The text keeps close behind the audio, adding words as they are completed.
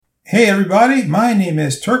Hey everybody, my name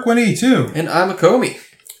is Turk182. And I'm Akomi.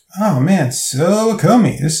 Oh man, so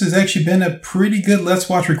Akomi. This has actually been a pretty good Let's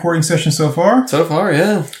Watch recording session so far. So far,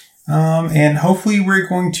 yeah. And hopefully we're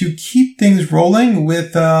going to keep things rolling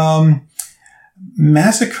with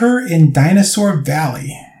Massacre in Dinosaur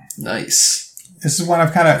Valley. Nice. This is one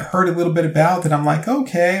I've kind of heard a little bit about that I'm like,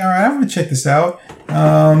 okay, all right, I'm going to check this out.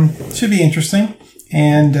 Should be interesting.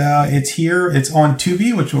 And it's here. It's on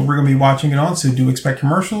Tubi, which we're going to be watching it on, so do expect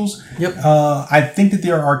commercials. Yep. I think that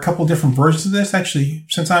there are a couple different versions of this. Actually,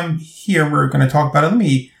 since I'm here, we're going to talk about it. Let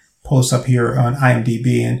me pull this up here on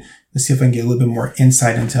IMDb, and let's see if I can get a little bit more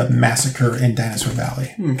insight into Massacre in Dinosaur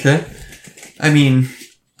Valley. Okay. I mean,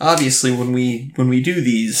 obviously, when we do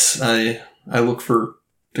these, I look for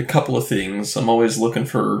a couple of things. I'm always looking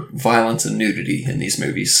for violence and nudity in these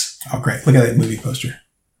movies. Oh, great. Look at that movie poster.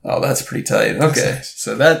 Oh, that's pretty tight. Okay. Nice.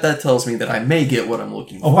 So that tells me that I may get what I'm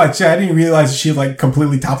looking for. Oh, actually, I didn't realize that she like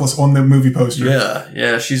completely topless on the movie poster.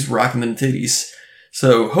 Yeah, she's rocking them titties.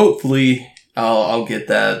 So hopefully I'll get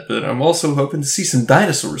that, but I'm also hoping to see some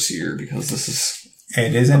dinosaurs here because this is...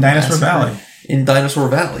 It is in Dinosaur Valley. In Dinosaur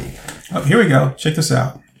Valley. Oh, here we go. Check this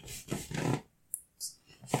out.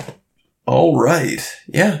 All right.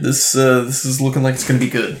 Yeah, this is looking like it's going to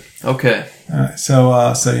be good. Okay. So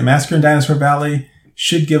Massacre in Dinosaur Valley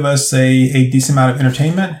should give us a decent amount of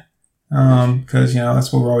entertainment, because,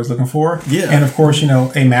 that's what we're always looking for. Yeah. And of course,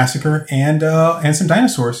 a massacre and some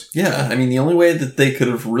dinosaurs. Yeah. I mean, the only way that they could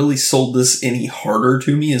have really sold this any harder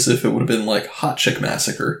to me is if it would have been like Hot Chick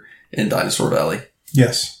Massacre in Dinosaur Valley.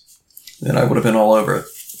 Yes. Then I would have been all over it.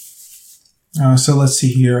 So let's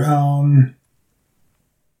see here.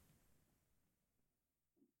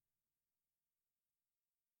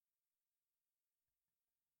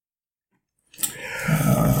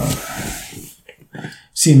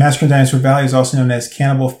 Massacre in Dinosaur Valley is also known as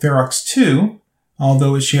Cannibal Ferox 2,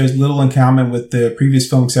 although it shares little in common with the previous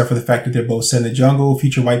film except for the fact that they're both set in the jungle,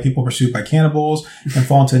 feature white people pursued by cannibals, and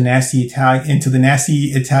fall into the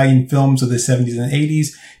nasty Italian films of the 70s and 80s.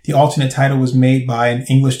 The alternate title was made by an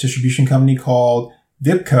English distribution company called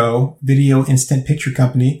Vipco, Video Instant Picture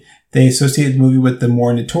Company. They associated the movie with the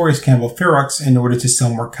more notorious Cannibal Ferox in order to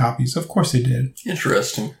sell more copies. Of course they did.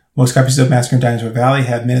 Interesting. Most copies of Massacre in Dinosaur Valley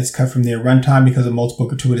have minutes cut from their runtime because of multiple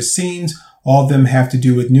gratuitous scenes. All of them have to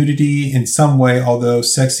do with nudity in some way, although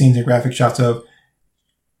sex scenes and graphic shots of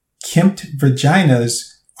kempt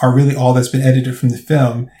vaginas are really all that's been edited from the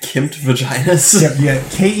film. Kempt vaginas? Yep, yeah,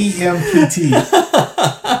 K-E-M-P-T.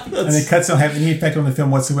 And the cuts don't have any effect on the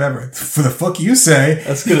film whatsoever. For the fuck you say?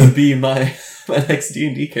 That's going to be my next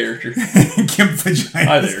D&D character. Kempt vagina.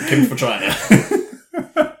 Hi there, Kempt vagina.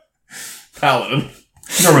 Paladin.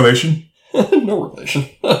 No relation. No relation.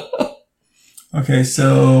 Okay,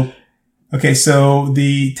 so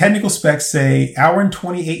the technical specs say hour and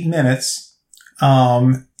 28 minutes,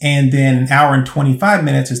 and then an hour and 25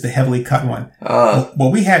 minutes is the heavily cut one.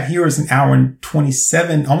 What we have here is an hour and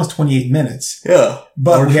 27, almost 28 minutes. Yeah.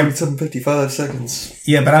 But we have 27:55 seconds.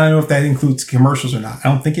 Yeah, but I don't know if that includes commercials or not. I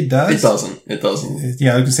don't think it does. It doesn't.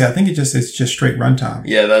 Yeah, I was gonna say, I think it's just straight runtime.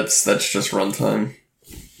 Yeah, that's just runtime.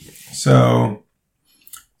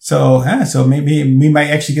 So maybe we might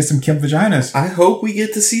actually get some kempt vaginas. I hope we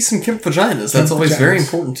get to see some kempt vaginas. That's always very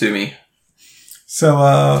important to me.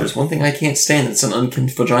 So, there's one thing I can't stand. It's an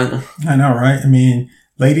unkempt vagina. I know, right? I mean,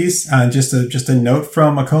 ladies, just a note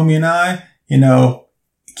from Akomi and I,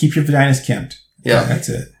 keep your vaginas kempt. Yeah. That's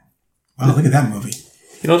it. Wow, look at that movie.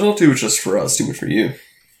 Don't do it just for us. Do it for you.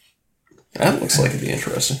 That looks like it'd be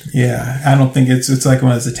interesting. Yeah. I don't think it's like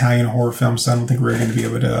one of those Italian horror films, so I don't think we're going to be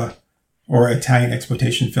able to, or Italian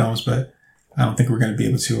exploitation films, but I don't think we're going to be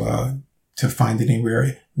able to find it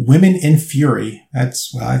anywhere. Women in Fury.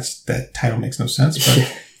 That title makes no sense,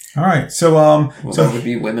 but all right. So, that would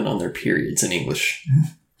be women on their periods in English.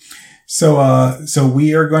 So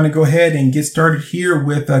we are going to go ahead and get started here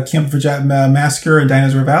with Kempt Massacre in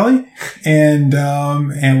Dinosaur Valley, and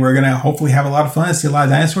we're going to hopefully have a lot of fun, see a lot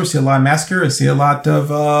of dinosaurs, see a lot of massacre, see a lot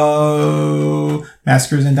of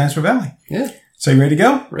massacres in Dinosaur Valley. Yeah. So you ready to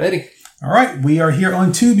go? Ready. All right. We are here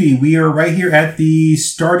on Tubi. We are right here at the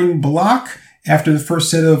starting block after the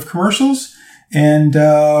first set of commercials, and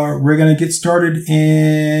we're going to get started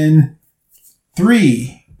in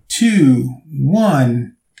 3, 2,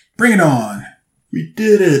 1. Bring it on. We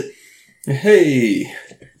did it. Hey.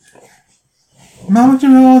 Mama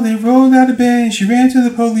Jerome, they rolled out of bed and she ran to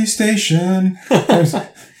the police station.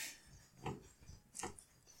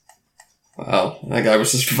 Wow, that guy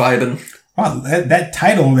was just vibing. Wow, that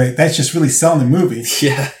title, that's just really selling the movie.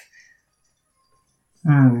 Yeah.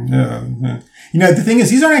 The thing is,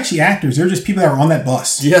 these aren't actually actors. They're just people that are on that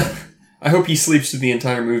bus. Yeah. I hope he sleeps through the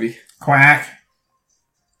entire movie. Quack.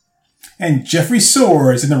 And Jeffrey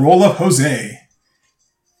Soares in the role of Jose.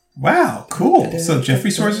 Wow, cool. So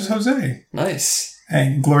Jeffrey Soares is Jose. Nice.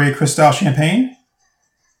 And Gloria Cristal Champagne.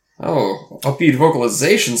 Oh, upbeat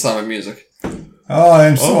vocalization Sonic music. Oh,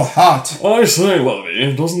 I'm so hot. I say,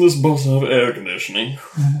 Lovey, doesn't this bus have air conditioning?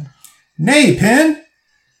 Nay, Pin.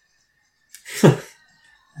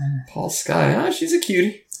 Paul Sky, she's a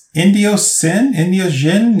cutie. Indio Sin? Indio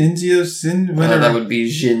Jin? Indio Sin? Whatever. That would be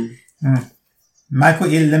Jin. Michael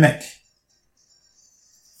Ilimic.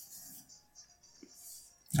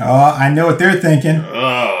 Oh, I know what they're thinking.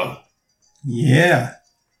 Yeah.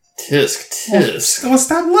 Tisk. Well,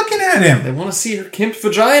 stop looking at him. They want to see her kimped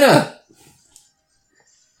vagina.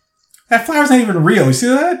 That flower's not even real. You see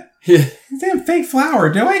that? Yeah. Damn fake flower,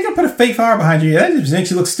 dude. Why are you gonna put a fake flower behind you? That just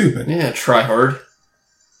makes you look stupid. Yeah, try hard.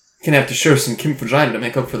 You're gonna have to show some kimped vagina to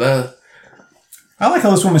make up for that. I like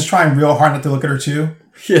how this woman's trying real hard not to look at her, too.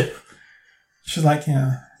 Yeah. She's like,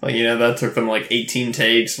 yeah. Like, that took them 18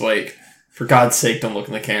 takes. Like, for God's sake, don't look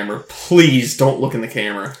in the camera. Please don't look in the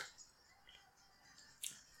camera.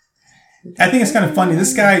 I think it's kind of funny.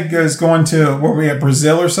 This guy goes going to, where were we at,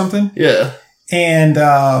 Brazil or something? Yeah. And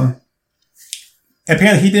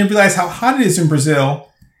apparently he didn't realize how hot it is in Brazil.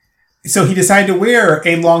 So he decided to wear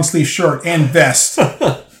a long sleeve shirt and vest.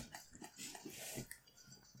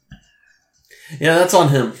 Yeah, that's on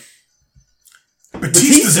him.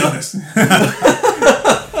 Batista's in this.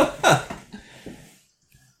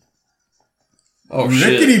 Oh,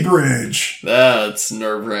 shit. Rickety Bridge. That's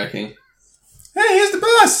nerve-wracking. Hey, here's the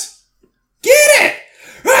bus. Get it!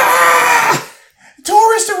 Ah!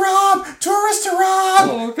 Tourist to rob! Tourist to rob!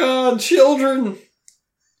 Oh, God, children.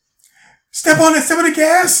 Step on it, step on the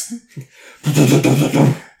gas.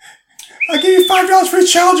 I'll give you $5 for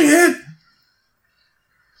each child you hit.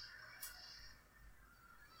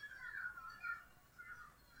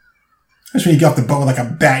 That's when you get off the boat like a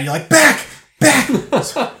bat. You're like, back! Back!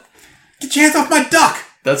 Get your hands off my duck!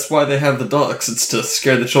 That's why they have the ducks. It's to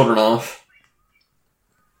scare the children off.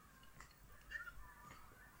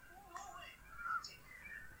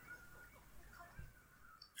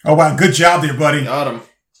 Oh, wow. Good job there, buddy. Got him.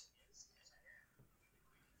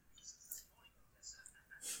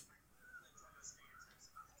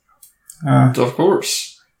 Of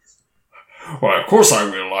course. Why, of course I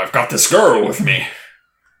will. I've got this girl with me.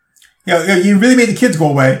 Yeah, you really made the kids go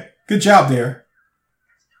away. Good job there.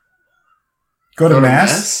 Go to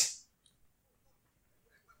mass?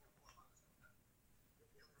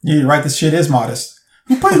 Yeah, you're right. This shit is modest.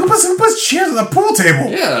 Who puts chairs on the pool table?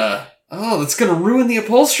 Yeah. Oh, that's going to ruin the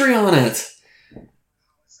upholstery on it.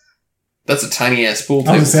 That's a tiny-ass pool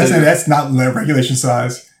table, That's not regulation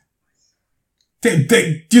size. You're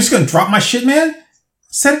just going to drop my shit, man?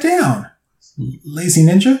 Set it down. Lazy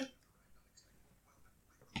ninja?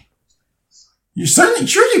 You're certainly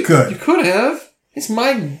sure you could. You could have. It's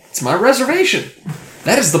my reservation.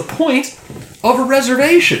 That is the point of a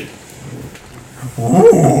reservation.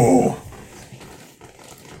 Ooh.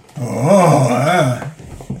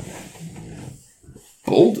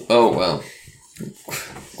 Bold? Oh, well.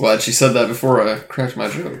 Glad she said that before I cracked my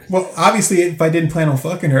joke. Well, obviously, if I didn't plan on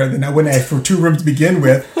fucking her, then I wouldn't ask for 2 rooms to begin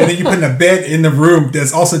with. And then you put in a bed in the room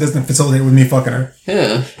that also doesn't facilitate with me fucking her.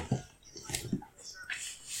 Yeah.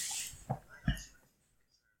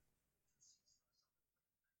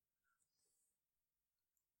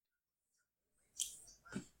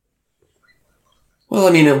 Well,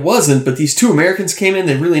 I mean, it wasn't, but these 2 Americans came in.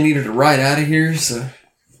 They really needed to ride out of here, so...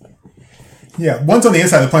 Yeah, one's on the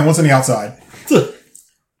inside of the plane, one's on the outside.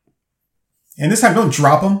 And this time, don't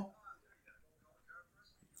drop them.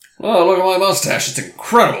 Oh, look at my mustache. It's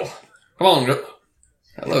incredible. Come on, go.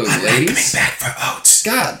 Hello, I'm ladies. coming back for oats.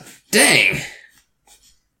 God dang.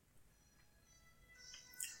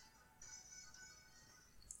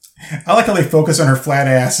 I like how they focus on her flat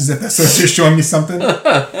ass as if that's just showing me something.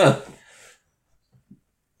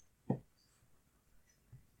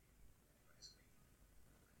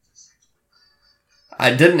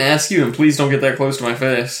 I didn't ask you, and please don't get that close to my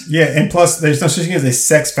face. Yeah, and plus, there's no such thing as a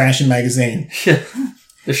sex fashion magazine. Yeah,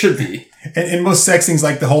 there should be. And most sex things,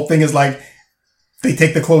 like, the whole thing is like, they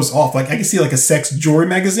take the clothes off. Like, I can see, like, a sex jewelry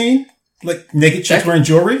magazine. Like, naked chicks wearing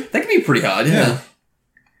jewelry. That could be pretty hot, yeah.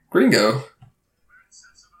 Gringo.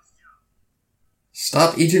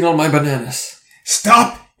 Stop eating all my bananas.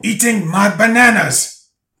 Stop eating my bananas!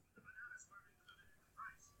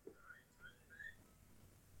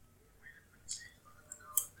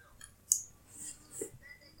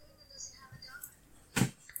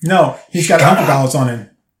 No, he's got $100 on him.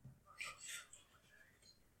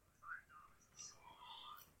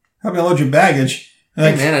 Help me load your baggage.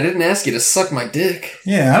 Like, hey man, I didn't ask you to suck my dick.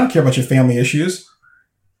 yeah, I don't care about your family issues.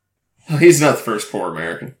 Oh, he's not the first poor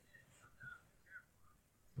American.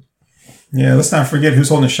 Yeah, let's not forget who's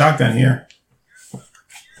holding the shotgun here.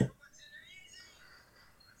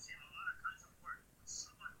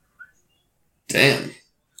 Damn.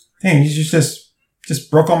 Dang, you just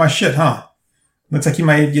broke all my shit, huh? Looks like you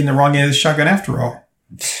might get in the wrong end of the shotgun after all.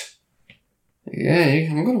 Yeah,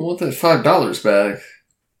 I'm gonna want that $5 back.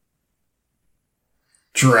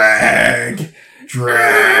 Drag.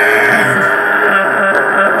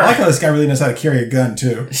 I like how this guy really knows how to carry a gun,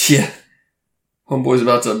 too. Yeah. Homeboy's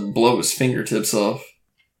about to blow his fingertips off.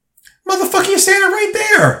 Motherfucker, you're standing right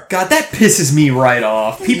there! God, that pisses me right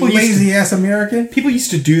off. Lazy-ass American. People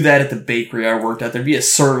used to do that at the bakery I worked at. There'd be a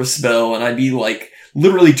service bell, and I'd be like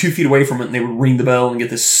literally 2 feet away from it, and they would ring the bell and get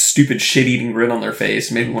this stupid shit-eating grin on their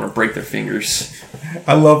face. Made me want to break their fingers.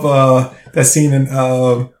 I love that scene in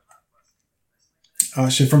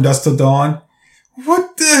shit From Dusk Till Dawn.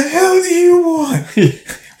 What the hell do you want?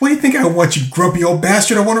 What do you think I want, you grumpy old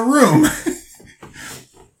bastard? I want a room.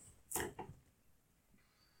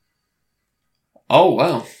 Oh,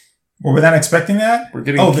 wow. Were we not expecting that? We're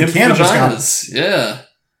getting the cannabis vaginas. Yeah.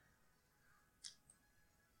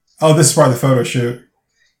 Oh, this is part of the photo shoot.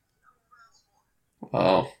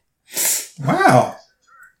 Oh. Wow.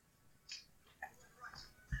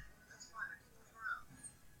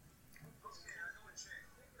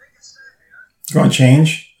 Go and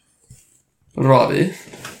change. Robbie.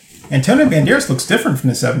 Antonio Banderas looks different from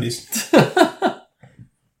the 70s.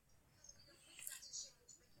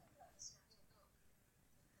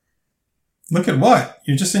 Look at what?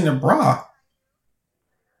 You're just in a bra.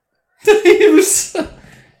 He was...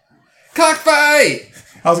 Cockfight!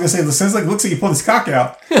 I was going to say, it sounds like looks like you pulled his cock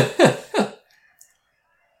out.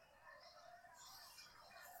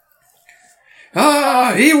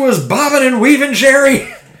 He was bobbing and weaving,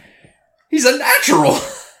 Jerry. He's a natural.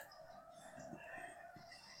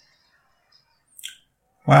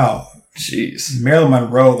 Wow. Jeez. Marilyn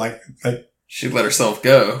Monroe, like she let herself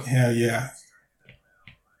go. Hell yeah.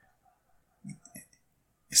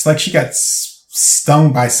 It's like she got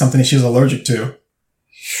stung by something that she was allergic to.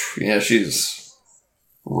 Yeah, she's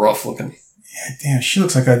rough looking. Yeah, damn, she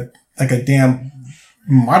looks like a damn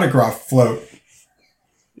Mardi Gras float.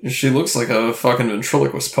 She looks like a fucking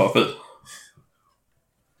ventriloquist puppet.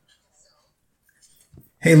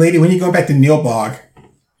 Hey, lady, when you going back to Neilbog?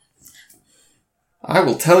 I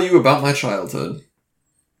will tell you about my childhood.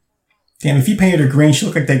 Damn, if you painted her green, she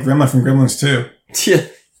looked like that gremlin from Gremlins 2. Yeah.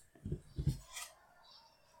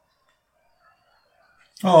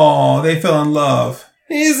 Oh, they fell in love.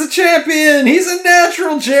 He's a champion! He's a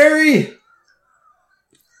natural, Jerry!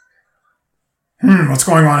 What's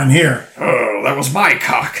going on in here? Oh, that was my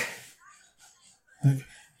cock.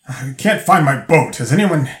 I can't find my boat. Does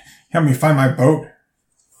anyone help me find my boat?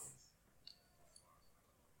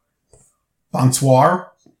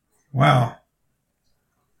 Bonsoir? Wow.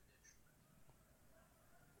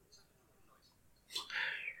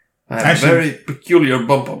 I have a very peculiar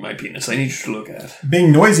bump on my penis I need you to look at.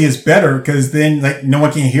 Being noisy is better because then like no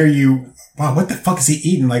one can hear you. Wow, what the fuck is he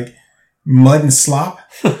eating? Like mud and slop?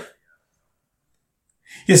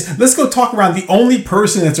 Yes, let's go talk around the only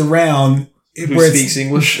person that's around who speaks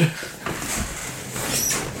English.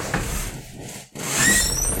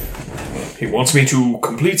 He wants me to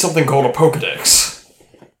complete something called a Pokedex.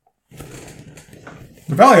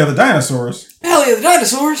 The Valley of the Dinosaurs. Valley of the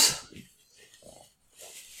Dinosaurs?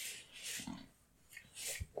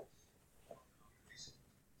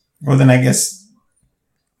 Well, then I guess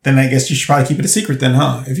you should probably keep it a secret then,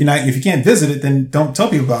 huh? If you can't visit it, then don't tell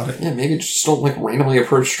people about it. Yeah, maybe just don't like randomly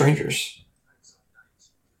approach strangers.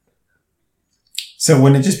 So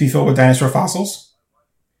wouldn't it just be filled with dinosaur fossils?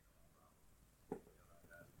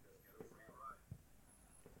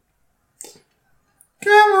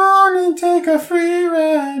 Come on and take a free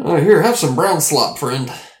ride. Oh, here, have some brown slop,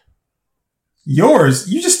 friend. Yours?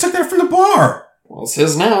 You just took that from the bar. Well, it's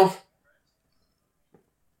his now.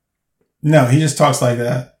 No, he just talks like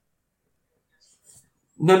that.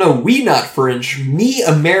 No, we not French. Me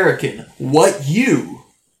American. What you?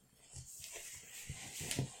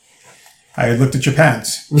 I looked at your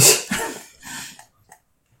pants.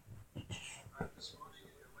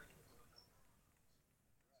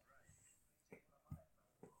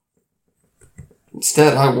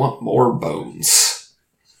 Instead, I want more bones.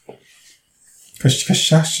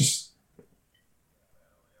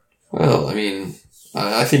 Well, I mean,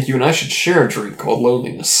 I think you and I should share a drink called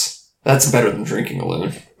loneliness. That's better than drinking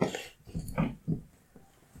alone.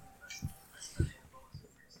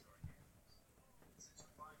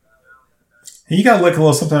 And you gotta lick a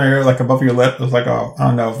little something right here, like above your lip, with like a, I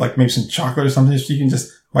don't know, like maybe some chocolate or something, so you can just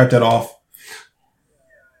wipe that off.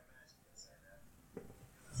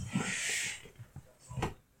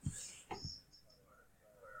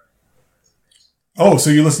 Oh, so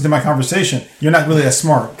you listened to my conversation. You're not really that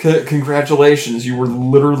smart. Congratulations, you were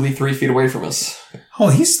literally 3 feet away from us. Oh,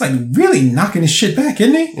 he's like really knocking his shit back,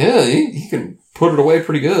 isn't he? Yeah, he can put it away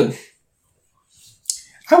pretty good.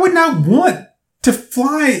 I would not want to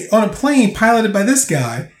fly on a plane piloted by this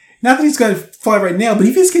guy. Not that he's got to fly right now, but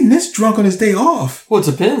if he's getting this drunk on his day off. Well, it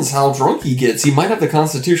depends how drunk he gets. He might have the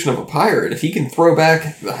constitution of a pirate. If he can throw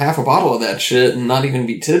back half a bottle of that shit and not even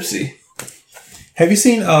be tipsy. Have you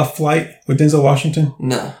seen Flight with Denzel Washington?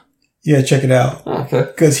 No. Yeah, check it out. Okay.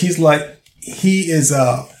 Because he ends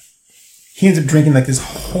up drinking like this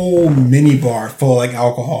whole mini bar full of like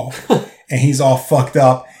alcohol. And he's all fucked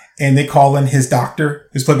up. And they call in his doctor,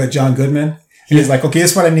 who's played by John Goodman. And he's like, okay,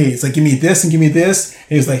 this is what I need. It's like, give me this and give me this.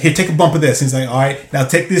 And he's like, here, take a bump of this. And he's like, all right, now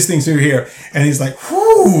take this thing through here. And he's like,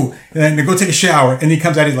 whoo. And then go take a shower. And he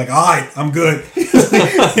comes out, he's like, all right, I'm good.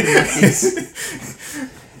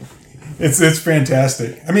 It's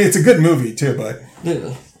fantastic. I mean, it's a good movie too, but.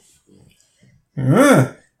 Yeah.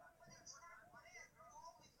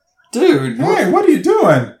 Dude. Hey, what are you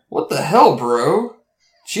doing? What the hell, bro?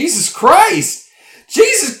 Jesus Christ!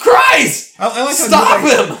 Jesus Christ! I like Stop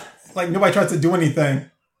him! Like nobody tries to do anything.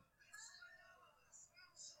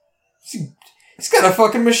 He's got a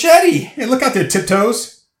fucking machete. Hey, look out there,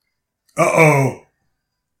 tiptoes. Uh-oh.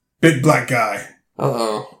 Big black guy.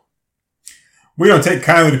 Uh-oh. We don't take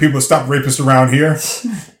kindly to people who stop rapists around here.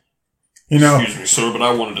 You know. Excuse me, sir, but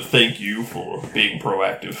I wanted to thank you for being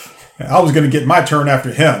proactive. I was going to get my turn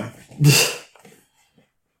after him.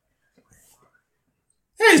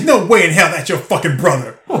 There's no way in hell that's your fucking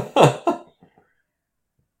brother.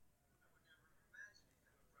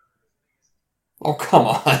 Oh, come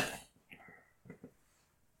on.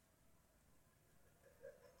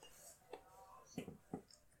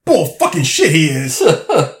 Bull fucking shit he is.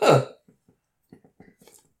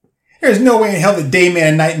 There's no way in hell the Dayman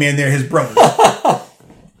and Nightman they're his brothers.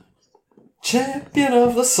 Champion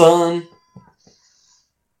of the sun.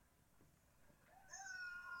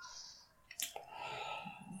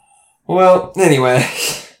 Well, anyway.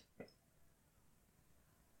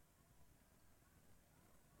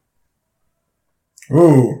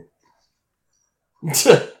 Ooh.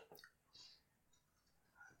 Okay,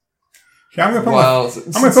 I'm gonna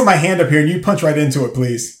put my hand up here and you punch right into it,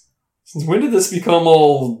 please. Since when did this become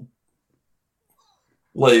all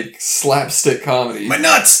like slapstick comedy? My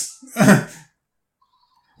nuts!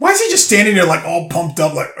 Why is he just standing there like all pumped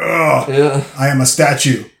up like, ugh, yeah. I am a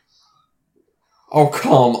statue. Oh,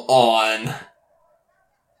 come on.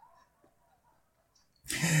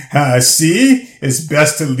 See? It's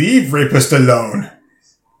best to leave rapist alone.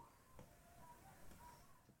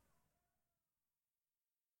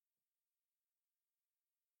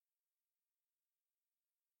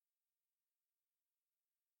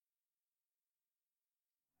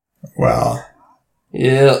 Wow.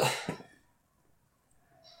 Yeah.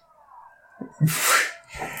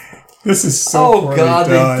 This is so oh god,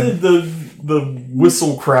 done. They did the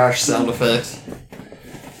whistle crash sound effect.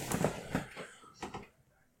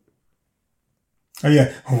 Oh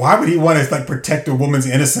yeah. Why would he want to like protect a woman's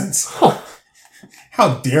innocence? Huh.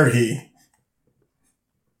 How dare he?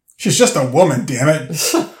 She's just a woman, damn it.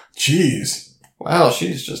 Jeez. Wow,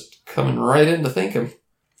 she's just coming right in to thank him.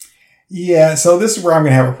 Yeah, so this is where I'm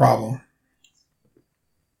going to have a problem.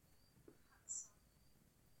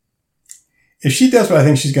 If she does what I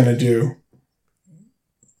think she's going to do.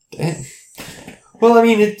 Damn. Well, I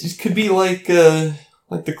mean, it could be like the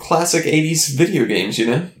classic 80s video games, you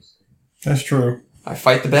know? That's true. I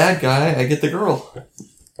fight the bad guy, I get the girl.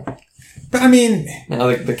 But I mean...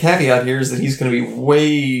 Now, the caveat here is that he's going to be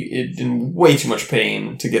in way too much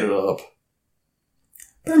pain to get it up.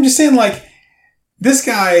 But I'm just saying, like, this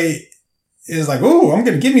guy is like, oh, I'm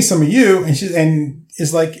going to give me some of you. And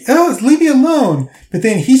is like, oh, leave me alone. But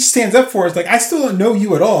then he stands up for us like, I still don't know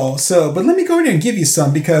you at all. So, but let me go in there and give you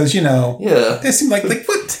some because, you know. Yeah. That seemed like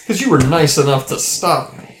what? Because you were nice enough to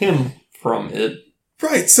stop him from it.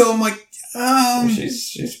 Right. So I'm like,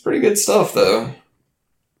 She's pretty good stuff, though.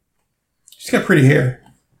 She's got pretty hair.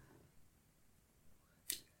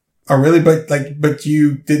 Oh, really? But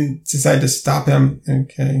you didn't decide to stop him?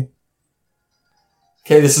 Okay.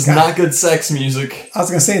 Okay, this is not good sex music. I was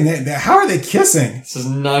going to say, how are they kissing? This is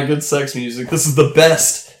not good sex music. This is the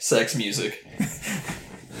best sex music.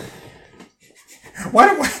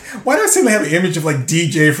 Why do I suddenly have an image of like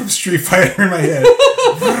DJ from Street Fighter in my head?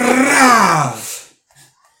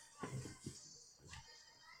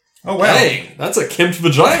 Oh, wow. Dang, that's a Kempt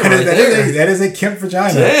vagina right there. That is a Kempt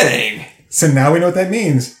vagina. Dang. So now we know what that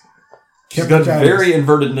means. She's got very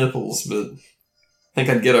inverted nipples, but I think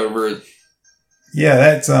I'd get over it. Yeah,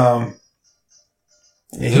 that's, he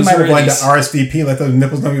might have lied to RSVP, let those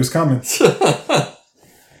nipples know he was coming.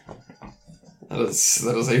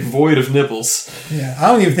 That is a void of nipples. Yeah,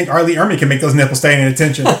 I don't even think R. Lee Ermey can make those nipples stay in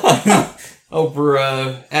attention.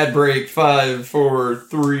 Oprah, ad break, 5, 4,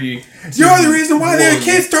 3. You're the reason why there are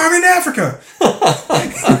kids starving in Africa.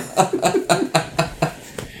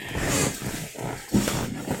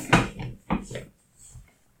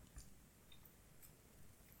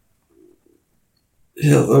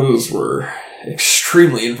 Yeah, those were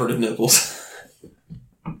extremely inverted nipples.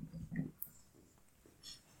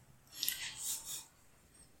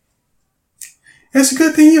 It's a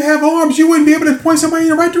good thing you have arms. You wouldn't be able to point somebody in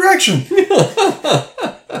the right direction.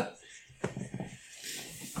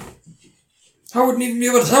 I wouldn't even be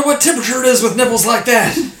able to tell what temperature it is with nipples like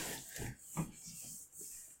that.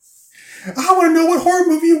 I want to know what horror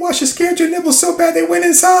movie you watched that scared your nipples so bad they went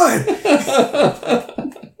inside.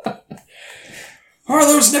 Are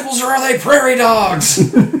those nipples or are they prairie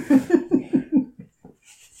dogs?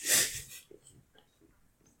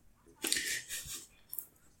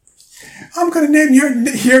 I'm going to name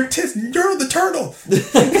your tits You're the Turtle.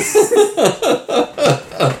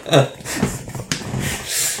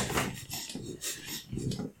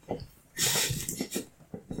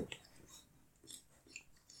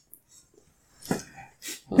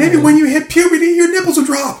 Maybe when you hit puberty, your nipples will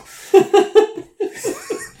drop.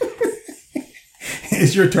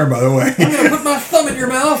 It's your turn, by the way. I'm going to put my thumb in your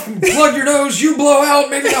mouth and plug your nose. You blow out,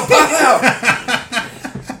 maybe I'll pop out.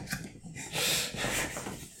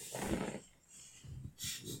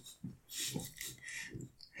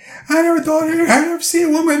 I never thought I'd ever see a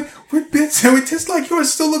woman with bits and with tits like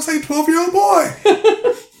yours still looks like a 12-year-old boy.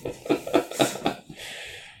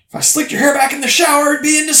 If I slicked your hair back in the shower, it'd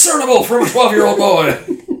be indiscernible from a 12-year-old boy.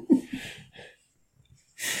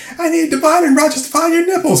 I need a divining rod just to find your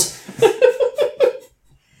nipples.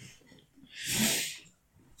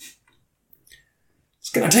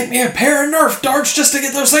 It's gonna take me a pair of Nerf darts just to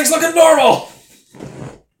get those things looking normal.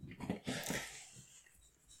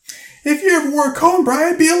 If you ever wore a comb,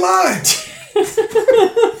 Brian, be alive.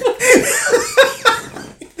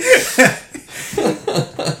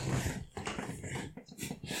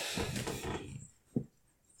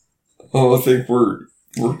 Oh, I think we're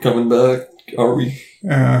coming back. Are we?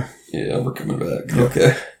 Yeah, we're coming back. Yeah.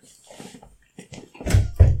 Okay.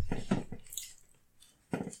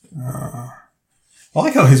 I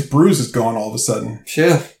like how his bruise is gone all of a sudden.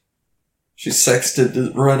 Yeah. She sexted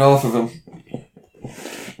it right off of him.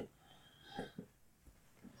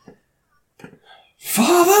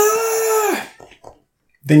 Father!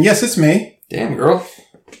 Then yes, it's me. Damn, girl.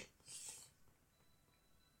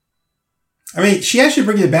 I mean, she actually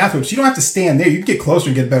bring you to the bathroom, so you don't have to stand there. You can get closer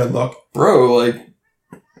and get a better look. Bro, like,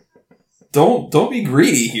 don't be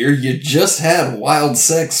greedy here. You just had wild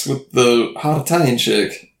sex with the hot Italian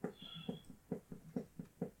chick.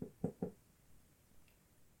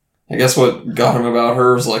 I guess what got him about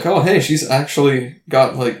her was like, oh, hey, she's actually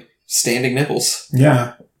got, like, standing nipples.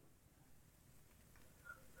 Yeah.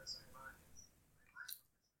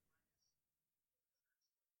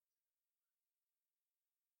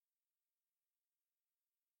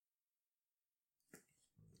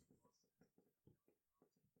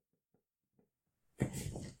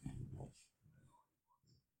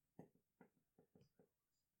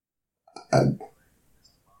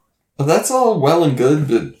 That's all well and good,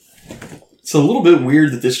 but it's a little bit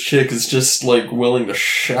weird that this chick is just, like, willing to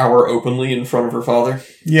shower openly in front of her father.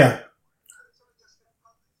 Yeah.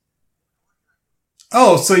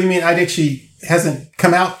 Oh, so you mean I think she hasn't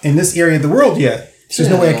come out in this area of the world yet? So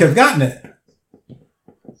there's no way I could have gotten it.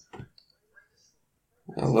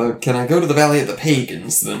 Well, can I go to the Valley of the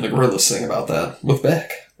Pagans? Then the gorillas sing about that with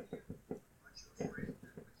Beck.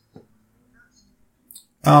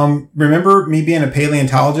 Remember me being a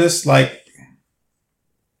paleontologist? Like,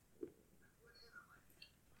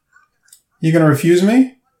 you gonna refuse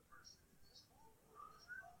me?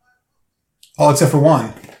 All except for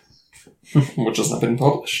one. Which has not been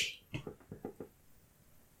published.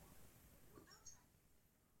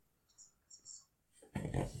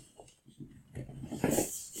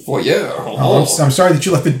 Voyeur. Oh, I'm sorry that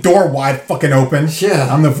you left the door wide fucking open.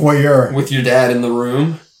 Yeah. I'm the voyeur. With your dad in the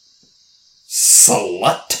room.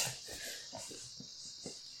 Slut.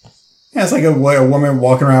 Yeah, it's like a woman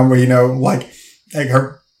walking around where, you know, like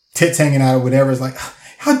her tits hanging out or whatever. It's like,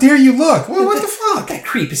 how dare you look? What the fuck? That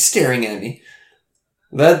creep is staring at me.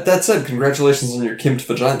 That said, congratulations on your Kempt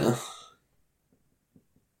vagina.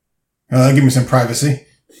 Give me some privacy.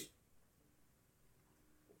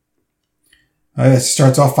 It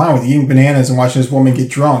starts off fine with eating bananas and watching this woman get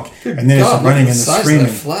drunk. Good and then God, it's running and screaming.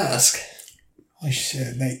 Of that flask. Holy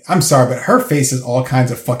shit. I'm sorry, but her face is all kinds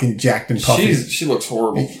of fucking jacked and puffy. She looks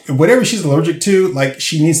horrible. Whatever she's allergic to, like,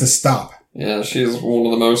 she needs to stop. Yeah, she's one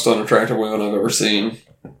of the most unattractive women I've ever seen.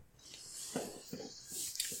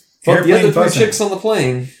 But the other 3 chicks on the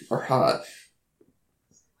plane are hot.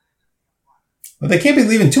 Well, they can't be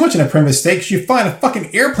leaving too much in a primitive state because you find a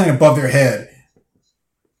fucking airplane above their head.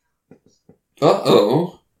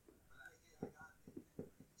 Uh-oh.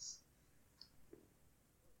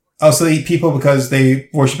 Oh, so they eat people because they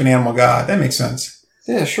worship an animal god. That makes sense.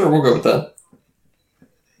 Yeah, sure, we'll go with that.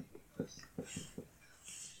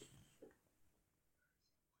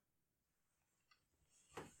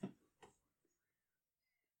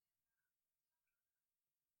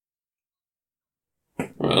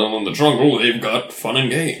 Well, in the jungle, they've got fun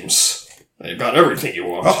and games. They've got everything you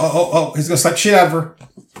want. Oh, he's gonna slap shit out of her.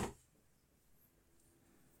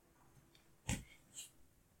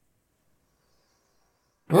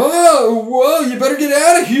 Whoa, you better get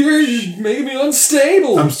out of here. You're making me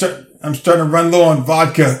unstable. I'm starting to run low on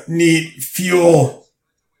vodka. Need fuel.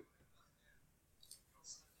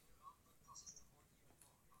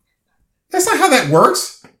 That's not how that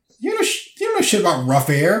works. You don't know shit about rough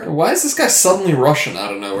air. Why is this guy suddenly Russian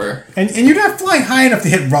out of nowhere? And you're not flying high enough to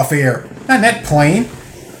hit rough air. Not in that plane.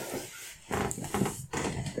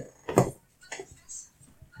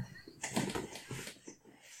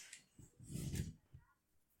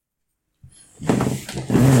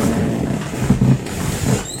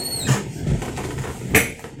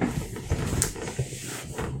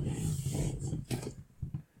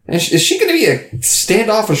 Is she going to be a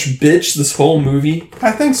standoffish bitch this whole movie?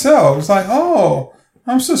 I think so. It's like, oh,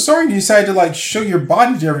 I'm so sorry you decided to, like, show your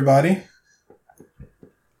body to everybody.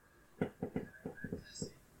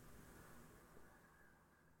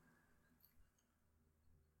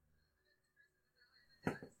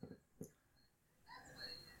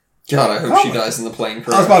 God, I hope she dies in the plane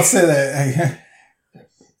crash. I was about to say that.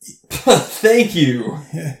 Thank you.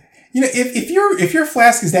 Yeah. You know, if your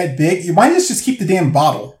flask is that big, you might just keep the damn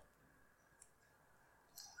bottle.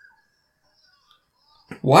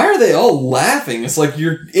 Why are they all laughing? It's like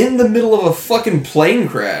you're in the middle of a fucking plane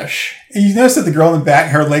crash. And you notice that the girl in the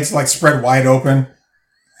back, her legs are like spread wide open.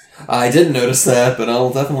 I didn't notice that, but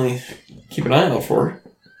I'll definitely keep an eye out for her.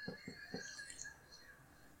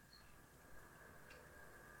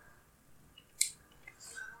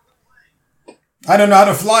 I don't know how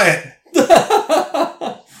to fly it.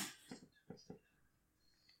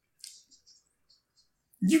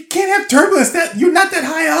 You can't have turbulence. You're not that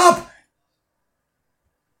high up.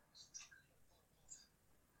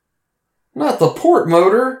 Not the port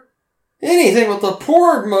motor. Anything with the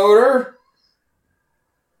port motor.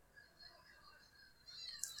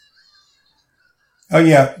 Oh,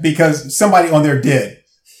 yeah, because somebody on there did.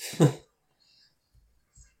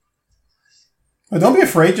 Well, don't be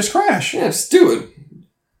afraid. Just crash. Yeah, just do it.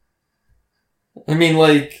 I mean,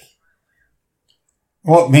 like...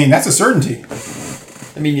 Well, I mean, that's a certainty.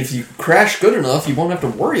 I mean, if you crash good enough, you won't have to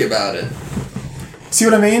worry about it. See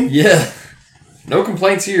what I mean? Yeah. No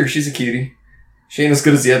complaints here. She's a cutie. She ain't as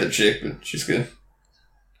good as the other chick, but she's good.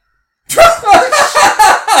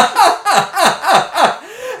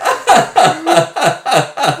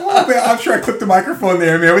 Oh, man, I'm sure I clipped the microphone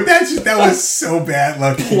there, man. But that was so bad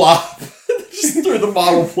looking. Plop. Just threw the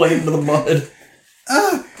model plane into the mud.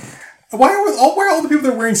 Why are all the people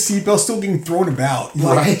that are wearing seatbelts still getting thrown about?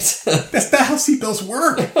 Like, right. That's not how seatbelts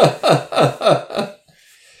work.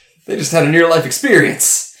 They just had a near-life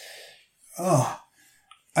experience. Oh.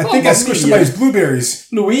 I think I squished somebody's blueberries.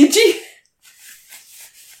 Luigi?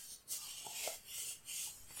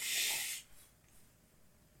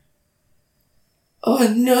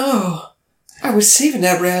 Oh, no. I was saving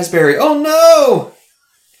that raspberry. Oh, no!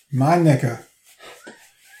 My nicka.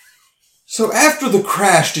 So after the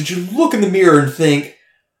crash, did you look in the mirror and think,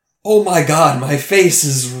 oh my god, my face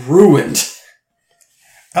is ruined?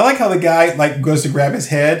 I like how the guy goes to grab his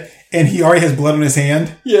head and he already has blood on his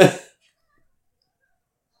hand. Yeah.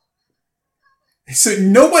 So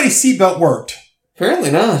nobody's seatbelt worked.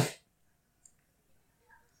 Apparently not.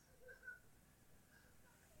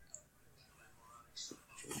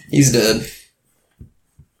 He's dead.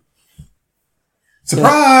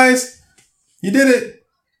 Surprise! You did it.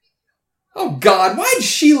 Oh god, why'd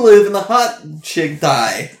she live and the hot chick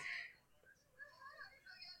die?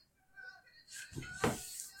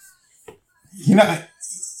 You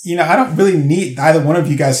know, I don't really need either one of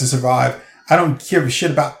you guys to survive. I don't give a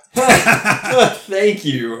shit about... Thank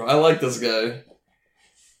you. I like this guy.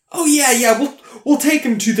 Oh yeah, we'll take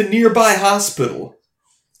him to the nearby hospital.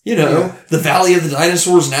 You know, the Valley of the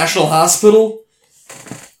Dinosaurs National Hospital.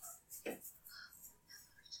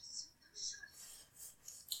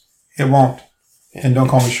 It won't. And don't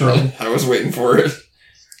call me Shirley. I was waiting for it.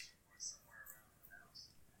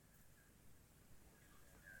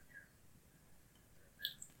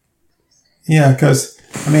 Yeah, because,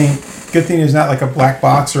 I mean, good thing there's not like a black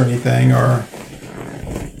box or anything, or...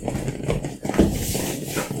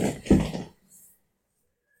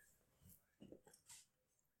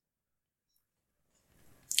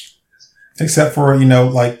 Except for, you know,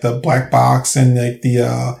 like the black box and like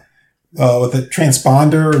the with the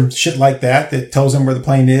transponder and shit like that tells them where the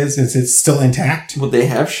plane is it's still intact. Would they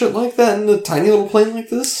have shit like that in a tiny little plane like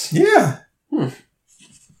this? Yeah.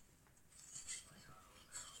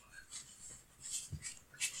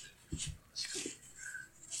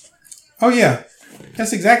 Oh, yeah.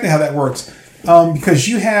 That's exactly how that works. Because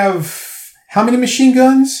you have how many machine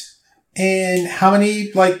guns and how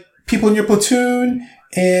many, like, people in your platoon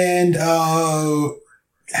and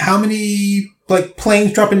how many, like,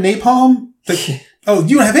 planes dropping napalm? Like, oh,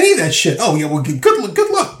 you don't have any of that shit. Oh, yeah, well,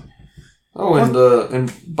 good luck. Oh,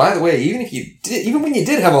 and by the way, even when you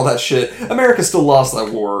did have all that shit, America still lost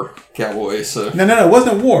that war, cowboy, so... No, it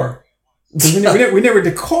wasn't a war. We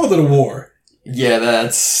never called it a war. Yeah,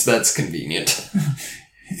 that's convenient.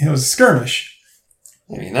 It was a skirmish.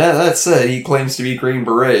 I mean, that said, he claims to be Green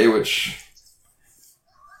Beret, which...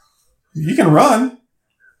 You can run.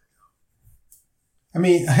 I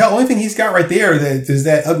mean, hell, the only thing he's got right there is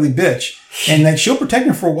that ugly bitch. And that she'll protect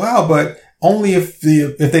him for a while, but only if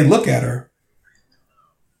they look at her.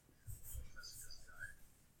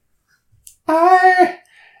 I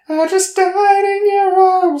just died in your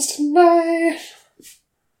arms tonight.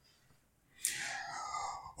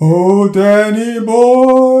 Oh, Danny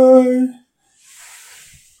boy.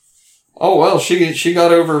 Oh, well, she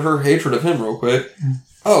got over her hatred of him real quick.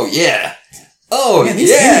 Oh, yeah. Oh, man, these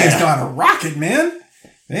Indians know how to rock it, man.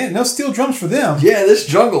 Man, no steel drums for them. Yeah, this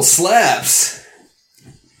jungle slaps.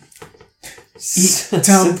 Eat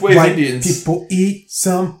some white Indians. People eat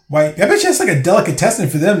some white. I bet you that's like a delicatessen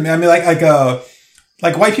for them. I mean,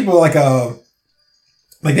 like white people like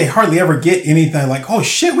they hardly ever get anything. Like, oh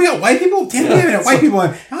shit, we got white people. Damn, we haven't had white people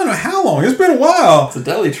in I don't know how long. It's been a while. It's a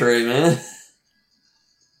deli tray, man.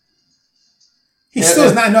 He still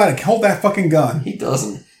does not know how to hold that fucking gun. He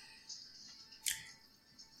doesn't.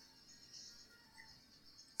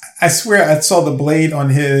 I swear I saw the blade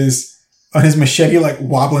on his machete like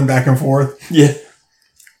wobbling back and forth. Yeah.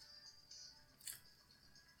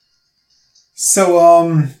 So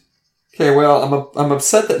okay, well, I'm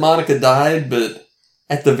upset that Monica died, but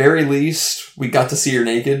at the very least we got to see her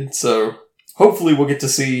naked, so hopefully we'll get to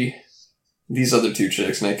see these other two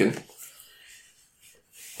chicks naked.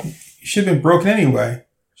 He should have been broken anyway.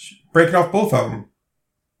 Break it off both of them.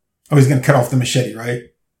 Oh, he's gonna cut off the machete, right?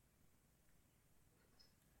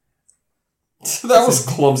 That was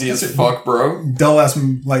clumsy as fuck, bro. Dull ass,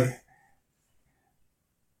 like...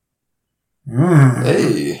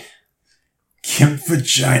 Hey. Gimp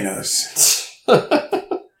vaginas.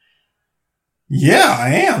 Yeah, I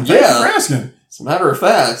am. Thanks for asking. As a matter of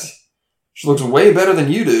fact, she looks way better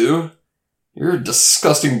than you do. You're a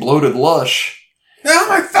disgusting bloated lush. Oh,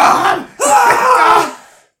 my thumb! Ah!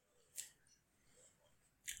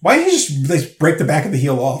 Why didn't you just break the back of the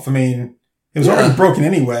heel off? I mean, it was already broken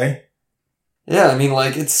anyway. Yeah, I mean,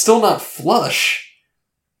 like, it's still not flush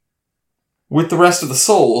with the rest of the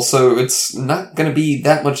sole, so it's not going to be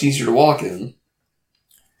that much easier to walk in.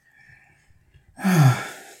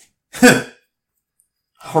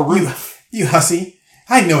 You hussy.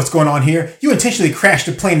 I know what's going on here. You intentionally crashed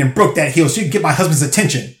the plane and broke that heel so you could get my husband's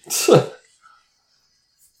attention.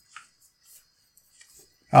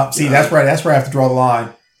 Oh, see, that's where I have to draw the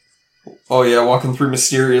line. Oh, yeah, walking through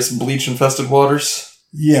mysterious bleach-infested waters?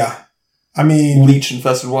 Yeah. I mean...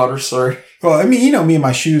 Leech-infested waters, sorry. Well, I mean, you know me and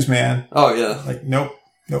my shoes, man. Oh, yeah. Like, nope.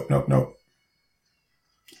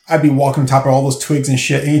 I'd be walking on top of all those twigs and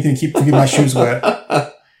shit. Anything to keep my shoes wet.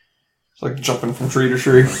 It's like jumping from tree to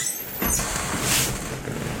tree.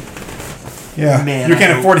 Yeah. Man, you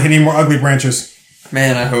can't afford to hit any more ugly branches.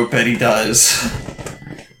 Man, I hope Eddie dies.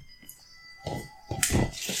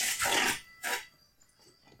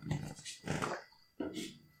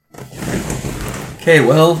 Okay,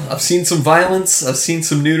 well, I've seen some violence, I've seen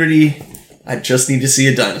some nudity, I just need to see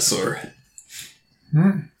a dinosaur.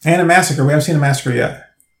 And a massacre. We haven't seen a massacre yet.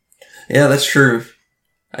 Yeah, that's true.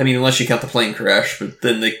 I mean, unless you count the plane crash, but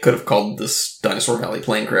then they could have called this Dinosaur Valley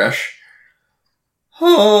plane crash.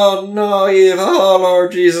 Oh, no, Eva, oh,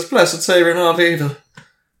 Lord Jesus, blessed Savior, not Eva.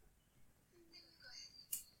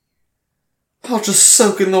 I'll just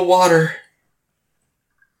soak in the water.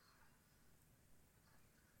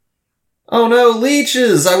 Oh no,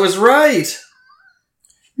 leeches! I was right!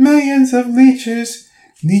 Millions of leeches.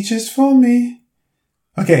 Leeches for me.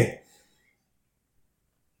 Okay.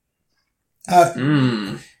 What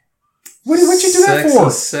you do that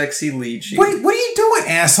for? Sexy leechy. What are you doing,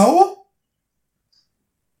 asshole?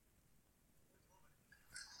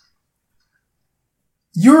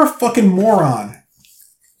 You're a fucking moron.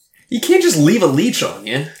 You can't just leave a leech on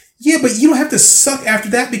you. Yeah, but you don't have to suck after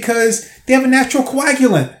that because they have a natural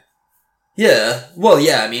coagulant. Yeah. Well,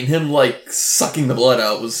 yeah, I mean, him, sucking the blood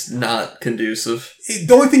out was not conducive.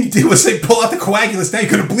 The only thing you did was say pull out the coagulants. Now you're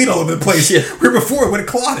going to bleed all over the place. Yeah. Where before it would have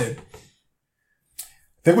clotted.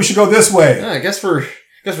 I think we should go this way. Yeah, I guess we're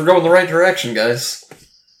going the right direction, guys.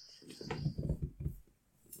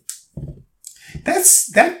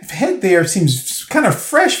 That head there seems kind of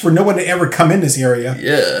fresh for no one to ever come in this area.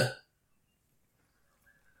 Yeah.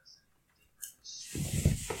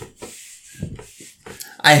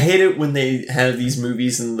 I hate it when they have these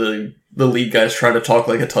movies and the lead guys try to talk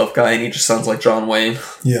like a tough guy and he just sounds like John Wayne.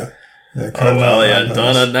 Yeah. Oh, well, yeah,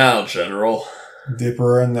 done it now, General.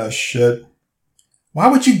 Dipper in the shit. Why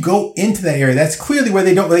would you go into that area? That's clearly where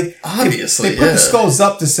they don't, obviously, they put the skulls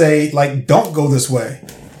up to say, don't go this way.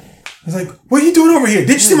 I was like, what are you doing over here?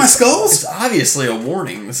 Did you see my skulls? It's obviously a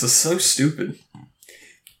warning. This is so stupid.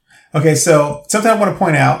 Okay, so something I want to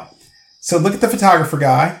point out. So look at the photographer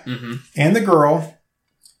guy and the girl.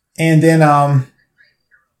 And then,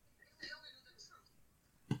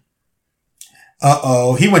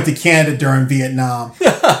 he went to Canada during Vietnam.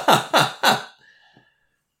 I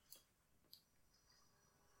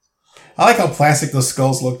like how plastic those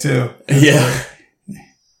skulls look too. Yeah.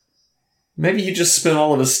 Maybe he just spent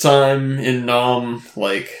all of his time in Nam,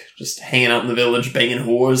 just hanging out in the village, banging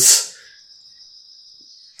whores.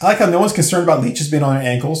 I like how no one's concerned about leeches being on their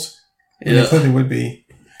ankles. Yeah. They clearly would be.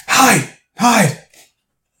 Hide!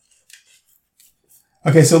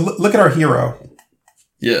 Okay, so look at our hero.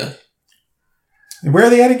 Yeah. Where are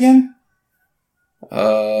they at again?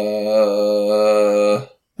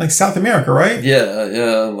 South America, right?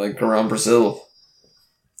 Yeah, around Brazil.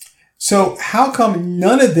 So how come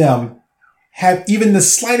none of them have even the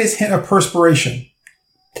slightest hint of perspiration?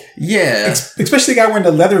 Yeah. Especially the guy wearing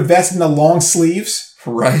the leather vest and the long sleeves.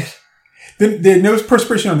 Right. There's no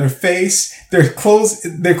perspiration on their face. Their clothes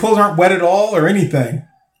aren't wet at all or anything.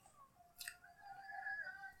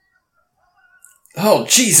 Oh,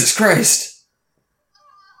 Jesus Christ.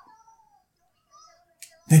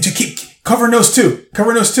 Then just keep cover nose too.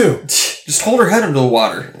 Just hold her head under the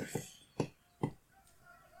water.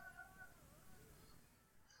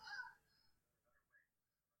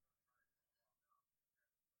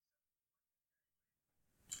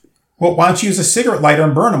 Well, why don't you use a cigarette lighter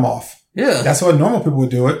and burn them off? Yeah. That's how normal people would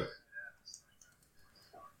do it.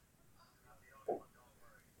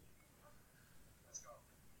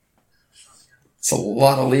 It's a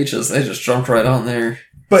lot of leeches. They just jumped right on there.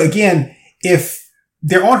 But again, if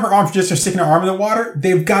they're on her arm just for sticking her arm in the water,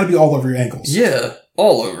 they've got to be all over your ankles. Yeah,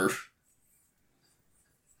 all over.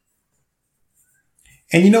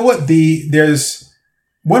 And you know what? There's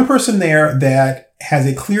one person there that has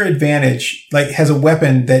a clear advantage, has a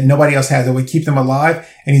weapon that nobody else has that would keep them alive,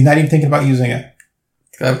 and he's not even thinking about using it.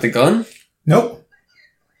 Guy with the gun? Nope.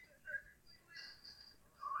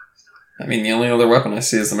 I mean, the only other weapon I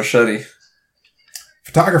see is the machete.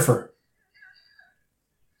 Photographer.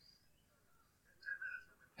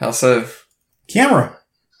 How so? Camera.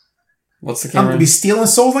 What's the I'm camera? going to be stealing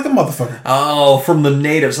souls like a motherfucker. Oh, from the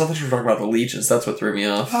natives. I thought you were talking about the leeches. That's what threw me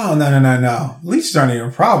off. Oh, no. Leeches aren't even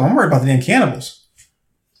a problem. I'm worried about the damn cannibals.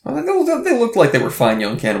 Well, they looked like they were fine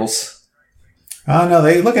young cannibals. Oh, no.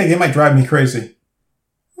 They look like they might drive me crazy.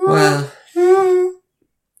 Well.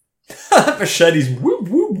 Machetes. Whoop,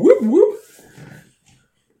 whoop, whoop, whoop.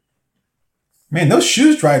 Man, those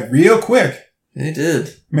shoes dried real quick. They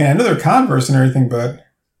did. Man, I know they're Converse and everything, but...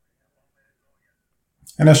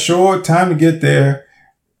 And a short time to get there.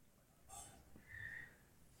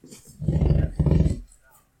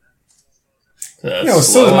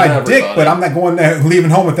 So is my dick, but I'm not going there,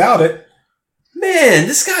 leaving home without it. Man,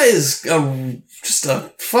 this guy is just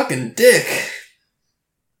a fucking dick.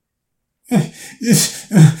 He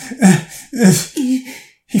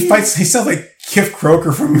sounds like Kif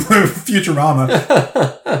Kroker from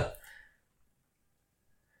Futurama.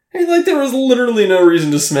 Hey, there was literally no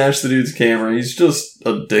reason to smash the dude's camera. He's just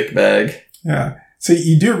a dick bag. Yeah. So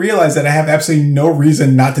you do realize that I have absolutely no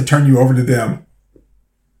reason not to turn you over to them.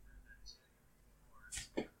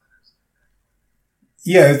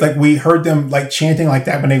 Yeah, it's like we heard them chanting like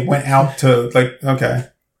that when they went out to okay.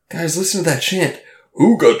 Guys, listen to that chant.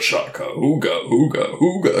 Ooga chaka, ooga, ooga,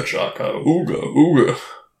 ooga chaka, ooga, ooga.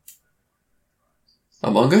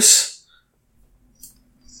 Among Us?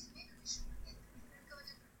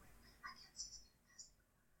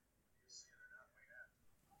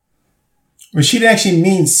 Well, she didn't actually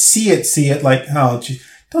mean see it, like, oh, gee,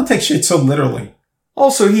 don't take shit so literally.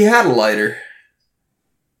 Also, he had a lighter.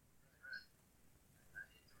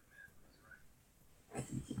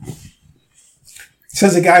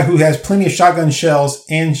 Says a guy who has plenty of shotgun shells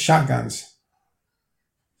and shotguns.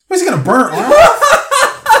 What's he gonna burn her arm?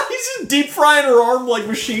 He's just deep frying her arm like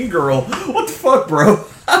Machine Girl. What the fuck, bro?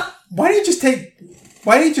 Why did he just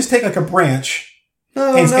take like a branch?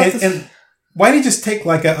 No, and why did he just take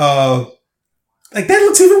like a like that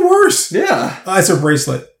looks even worse. Yeah. Oh, it's a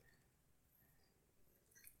bracelet.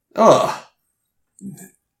 Ugh.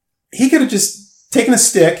 He could have just taken a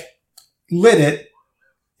stick, lit it,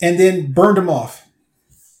 and then burned him off.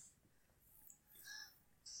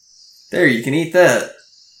 There, you can eat that.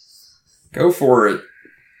 Go for it.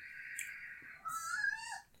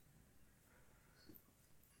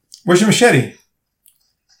 Where's your machete?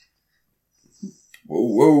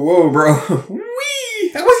 Whoa, bro.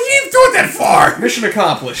 Whee! That wasn't even throw it that far. Mission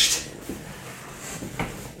accomplished.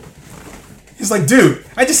 He's like, dude,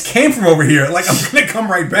 I just came from over here. Like, I'm gonna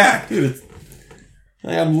come right back. Dude,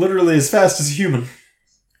 I am literally as fast as a human.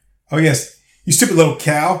 Oh, yes. You stupid little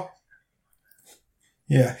cow.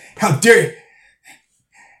 Yeah. How dare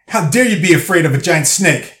you be afraid of a giant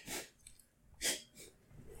snake?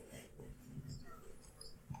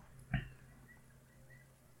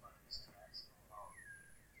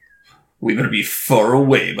 We better be far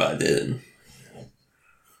away by then.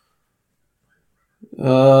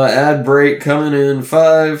 Ad break coming in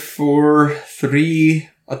 5, 4, 3,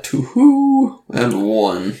 a 2, and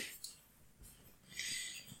 1.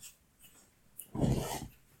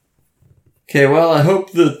 Okay, well, I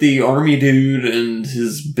hope that the army dude and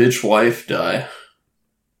his bitch wife die.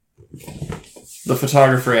 The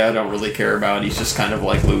photographer I don't really care about. He's just kind of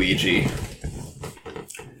like Luigi.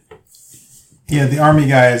 Yeah, the army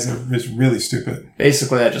guy is really stupid.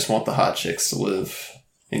 Basically, I just want the hot chicks to live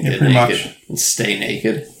and get pretty naked much. and stay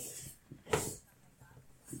naked.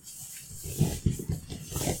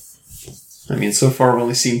 I mean, so far I've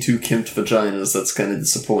only seen 2 kimped vaginas. That's kind of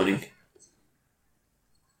disappointing.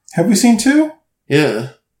 Have we seen 2? Yeah,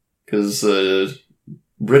 because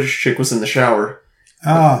British chick was in the shower.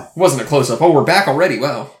 Ah. It wasn't a close-up. Oh, we're back already.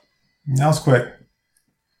 Wow. That was quick.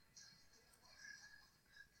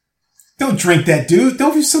 Don't drink that, dude.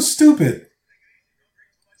 Don't be so stupid.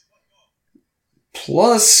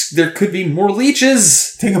 Plus, there could be more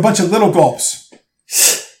leeches. Take a bunch of little gulps.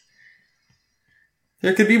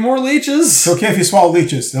 There could be more leeches. It's okay if you swallow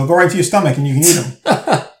leeches. They'll go right to your stomach and you can eat them.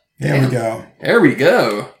 There we go. There we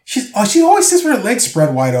go. She always sits with her legs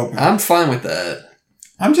spread wide open. I'm fine with that.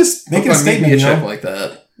 I'm just making a statement, a check like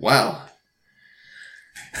that. Wow.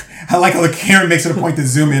 I like how the camera makes it a point to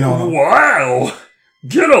zoom in on them. Wow.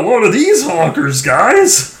 Get a load of these honkers,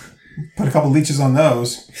 guys. Put a couple leeches on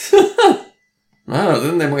those. Oh,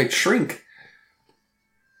 then they might shrink.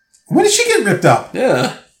 When did she get ripped up?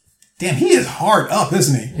 Yeah. Damn, he is hard up,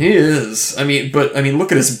 isn't he? He is. I mean,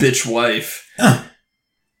 look at his bitch wife.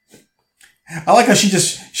 I like how she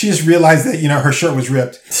just realized that, her shirt was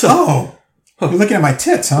ripped. Oh, you're looking at my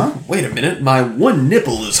tits, huh? Wait a minute, my one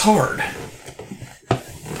nipple is hard.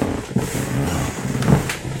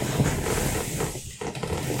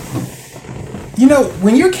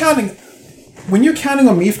 When you're counting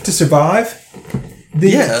on me to survive,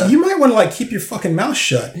 you might want to keep your fucking mouth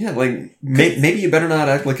shut. Yeah, maybe you better not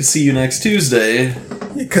act like a see you next Tuesday.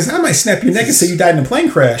 Because I might snap your neck and say you died in a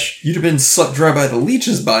plane crash. You'd have been sucked dry by the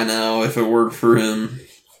leeches by now if it weren't for him.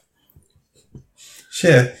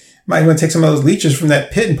 Shit. Might want to take some of those leeches from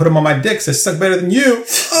that pit and put them on my dick so they suck better than you.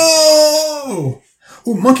 Oh!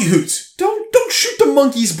 Ooh, monkey hoots. Don't shoot the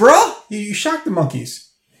monkeys, bruh! You shocked the monkeys.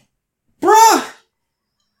 Bruh!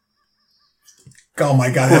 Oh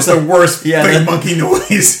my god, that's the worst fake monkey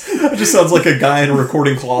noise. It just sounds like a guy in a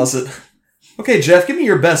recording closet. Okay, Jeff, give me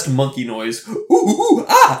your best monkey noise. Ooh,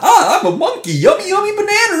 I'm a monkey. Yummy, yummy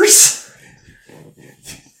bananas.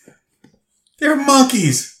 They're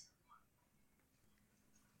monkeys.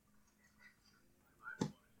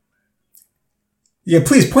 Yeah,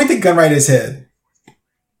 please, point the gun right at his head.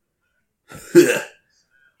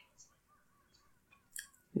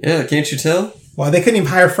 Yeah, can't you tell? Wow, they couldn't even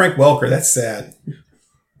hire Frank Welker. That's sad.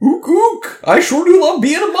 Ook, ook. I sure do love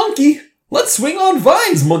being a monkey. Let's swing on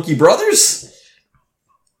vines, monkey brothers.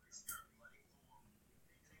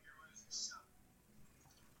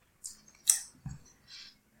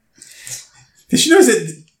 Did you notice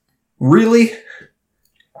that Really?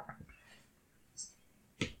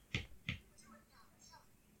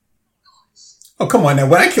 Oh, come on now.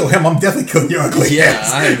 When I kill him, I'm definitely killing your ugly Yeah,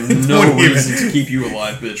 ass. I have no reason to keep you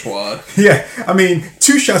alive, bitch wad. Yeah, I mean,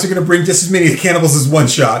 2 shots are going to bring just as many cannibals as 1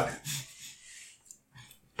 shot.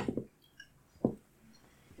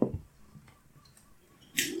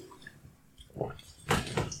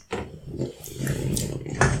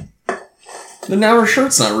 But now her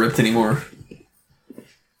shirt's not ripped anymore.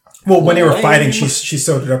 Well, when they were fighting, she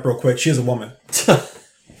sewed it up real quick. She is a woman.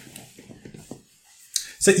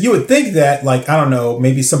 So you would think that, like, I don't know,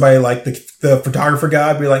 maybe somebody like the photographer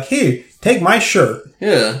guy would be like, hey, take my shirt.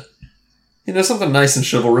 Yeah. You know, something nice and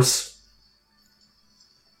chivalrous.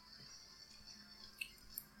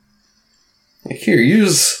 Like, here,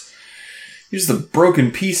 use the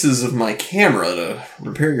broken pieces of my camera to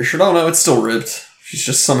repair your shirt. Oh no, it's still ripped. She's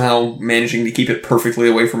just somehow managing to keep it perfectly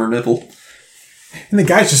away from her nipple. And the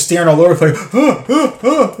guy's just staring all over, like,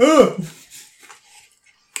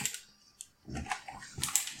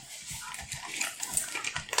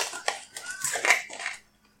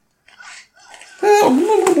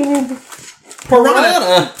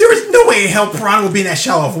 Piranha. There is no way in hell Piranha would be in that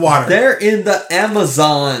shallow of water. They're in the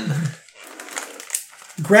Amazon.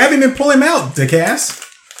 Grab him and pull him out, dickass.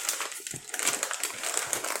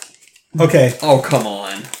 Okay. Oh, come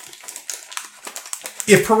on.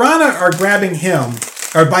 If Piranha are grabbing him,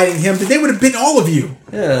 or biting him, then they would have bitten all of you.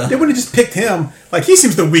 Yeah. They would have just picked him. Like, he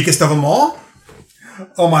seems the weakest of them all.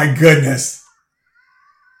 Oh my goodness.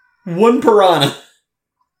 One piranha.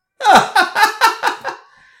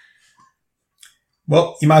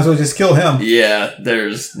 Well, you might as well just kill him. Yeah,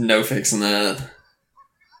 there's no fixing that.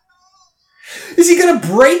 Is he gonna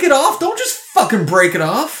break it off? Don't just fucking break it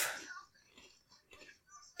off.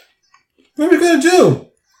 What are we gonna do?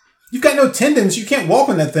 You've got no tendons. You can't walk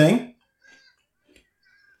on that thing.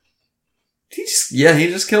 He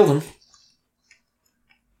just killed him.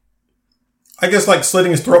 I guess like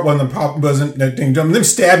slitting his throat wasn't that thing. Let him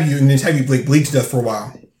stab you and then have you bleed to death for a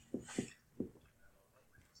while.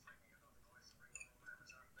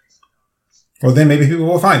 Well, then maybe people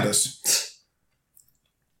will find us.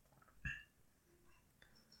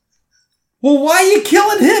 Well, why are you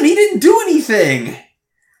killing him? He didn't do anything.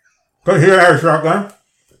 But here I have a shotgun.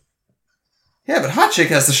 Yeah, but Hot Chick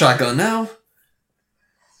has the shotgun now.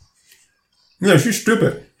 Yeah, she's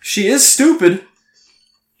stupid. She is stupid.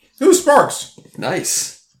 It was Sparks.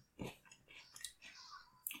 Nice.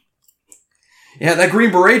 Yeah, that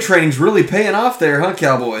Green Beret training's really paying off there, huh,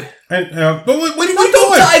 cowboy? And but what are you Don't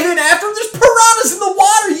doing? dive in after him. There's piranhas in the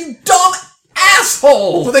water, you dumb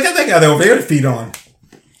asshole! Well, they got that guy over there to feed on.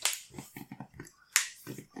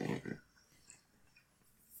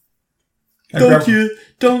 Don't you?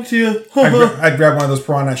 I'd grab one of those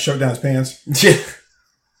piranha and shove it down his pants. Yeah.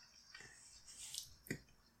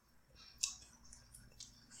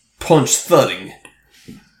 Punch thudding.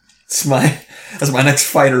 That's my next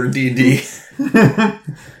fighter in D&D.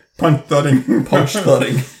 Punch thudding. Punch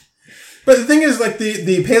thudding. But the thing is, like,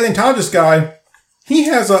 the paleontologist guy, he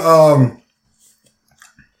has a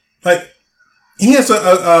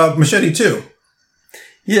machete too.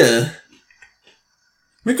 Yeah.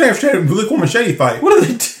 We could have had a really cool machete fight. What are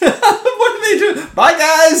they doing? What are they doing? Bye,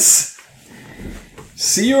 guys!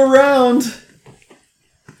 See you around.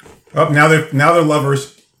 Oh, now they're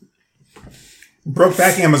lovers.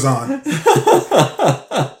 Brokeback Amazon.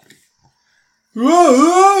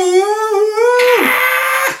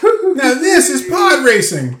 Now this is pod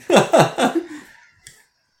racing.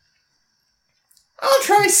 I'll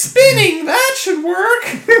try spinning. That should work.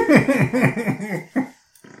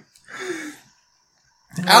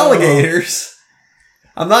 Alligators.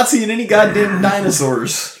 I'm not seeing any goddamn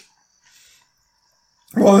dinosaurs.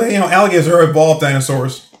 Well, alligators are evolved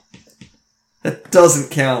dinosaurs. That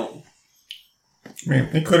doesn't count. I mean,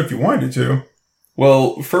 it could if you wanted to.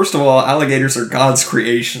 Well, first of all, alligators are God's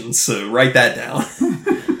creations, so write that down.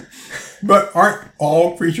 But aren't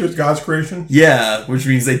all creatures God's creation? Yeah, which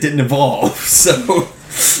means they didn't evolve, so...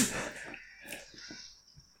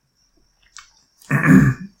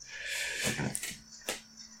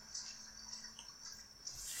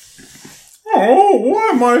 Oh, why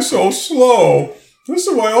am I so slow? This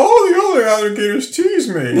is why all the other alligators tease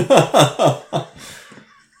me.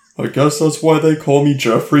 I guess that's why they call me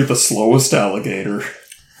Jeffrey the slowest alligator.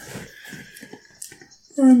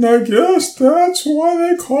 And I guess that's why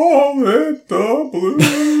they call it the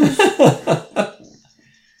blues.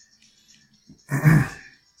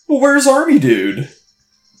 Well, where's Army Dude?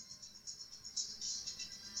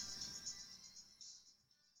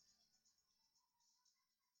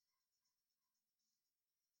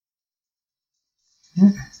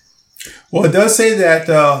 Well, it does say that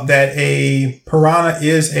that a piranha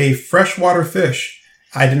is a freshwater fish.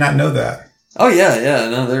 I did not know that. Oh yeah.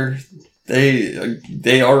 No,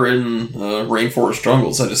 they are in rainforest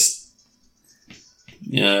jungles. I just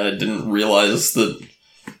didn't realize that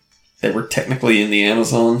they were technically in the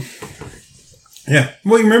Amazon. Yeah.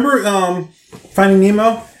 Well, you remember Finding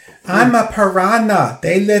Nemo? I'm a piranha.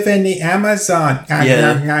 They live in the Amazon.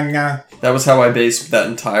 Yeah. That was how I based that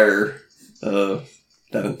entire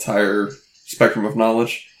spectrum of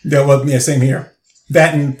knowledge. Yeah, well, yeah, same here.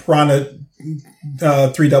 That and Piranha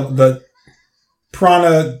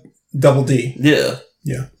Piranha Double D. Yeah.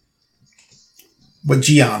 Yeah. But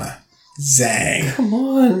Gianna. Zang. Come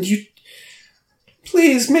on, you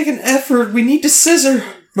please make an effort. We need to scissor.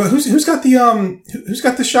 But who's got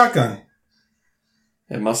the shotgun?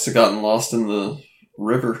 It must have gotten lost in the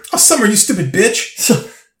river. Oh, Summer, you stupid bitch.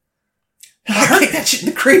 I heard that shit in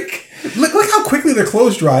the creek. Look how quickly their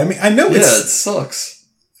clothes dry. I mean, I know it sucks.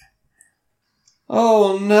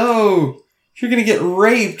 Oh no. You're gonna get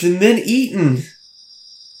raped and then eaten.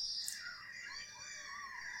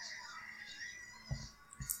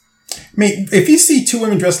 I mean, if you see two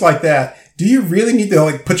women dressed like that, do you really need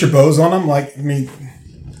to put your bows on them?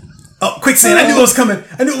 Oh, quicksand! I knew it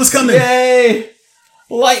was coming. Yay!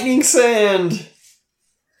 Lightning sand.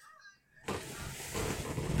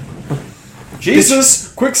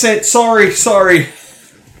 Jesus! Quicksand. Sorry.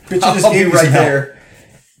 Bitch, I'll be right there.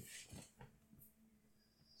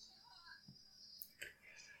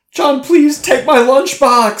 John, please take my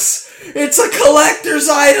lunchbox. It's a collector's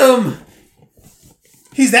item.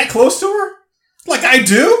 He's that close to her? Like I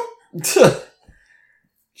do?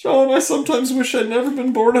 John, I sometimes wish I'd never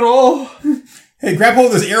been born at all. Hey, grab hold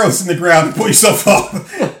of those arrows in the ground and pull yourself up.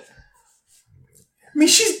 I mean,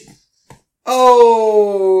 she's...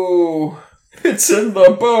 Oh, it's in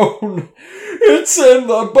the bone. It's in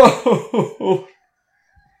the bone.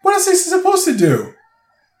 What else is he supposed to do?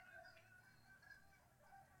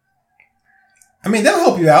 I mean, that'll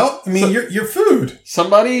help you out. I mean, your food.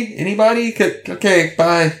 Somebody? Anybody? Okay,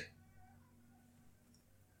 bye.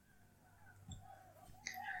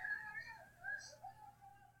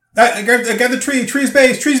 I got the tree. Tree's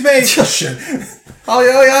base. Oh, shit. Ollie,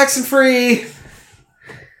 oxen free.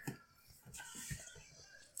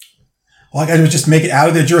 All I gotta do is just make it out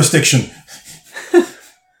of their jurisdiction.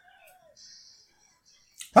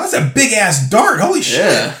 That's a big ass dart. Holy shit.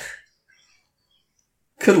 Yeah.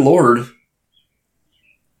 Good lord.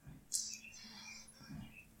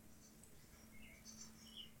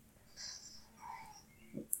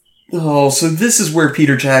 Oh, so this is where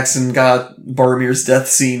Peter Jackson got Boromir's death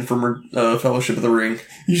scene from Fellowship of the Ring.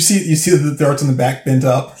 You see the darts on the back bent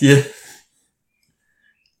up? Yeah.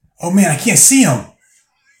 Oh man, I can't see them.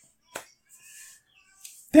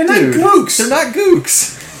 They're not gooks. They're not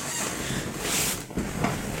gooks.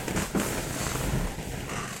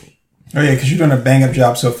 Oh yeah, because you're doing a bang up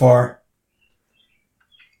job so far.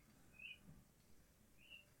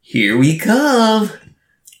 Here we come.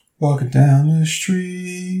 Walking down the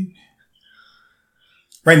street.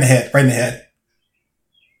 Right in the head.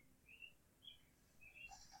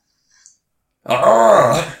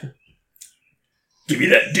 Ah! Give me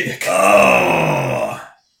that dick. Oh.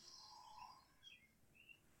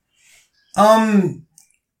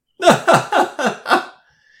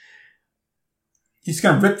 He's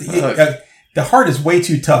gonna rip the heart is way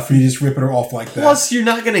too tough for you to just rip it off like that. Plus, you're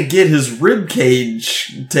not gonna get his rib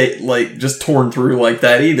cage just torn through like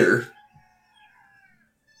that either.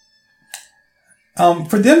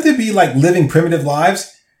 For them to be living primitive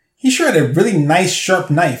lives, he sure had a really nice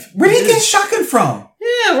sharp knife. Where did he get his shotgun from?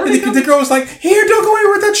 Yeah, where did the girl was like, "Here, don't go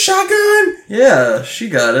anywhere with that shotgun." Yeah, she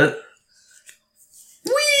got it.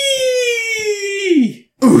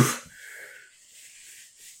 Whee! Oof.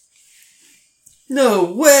 No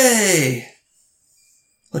way!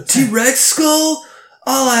 A T-Rex skull?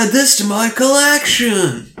 I'll add this to my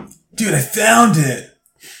collection. Dude, I found it.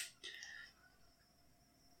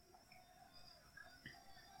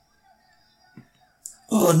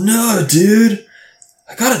 Oh no, dude.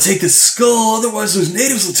 I gotta take this skull, otherwise those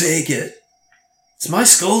natives will take it. It's my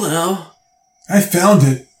skull now. I found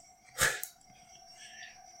it.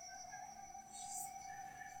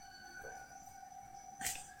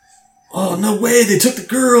 Oh, no way, they took the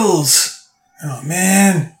girls. Oh,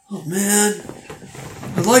 man.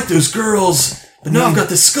 I like those girls, but now I've got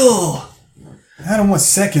the skull. I don't want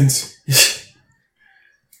seconds.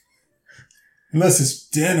 Unless it's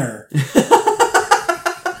dinner.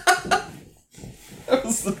 That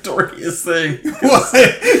was the dorkiest thing. What?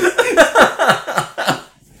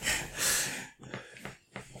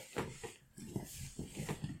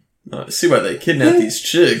 see why they kidnap these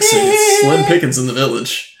chicks, and it's slim pickings in the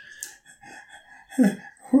village.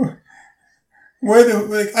 Where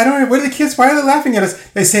the I don't know. Where are the kids? Why are they laughing at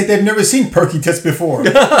us? They say they've never seen perky tits before.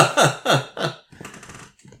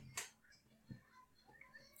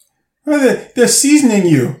 They're seasoning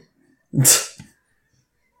you.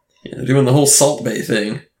 Yeah, they're doing the whole Salt Bay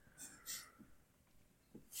thing.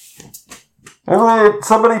 Alright,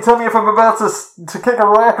 somebody tell me if I'm about to kick a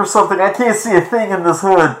rack or something. I can't see a thing in this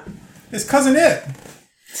hood. It's Cousin It.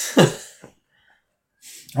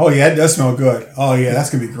 Oh yeah, it does smell good. Oh yeah, that's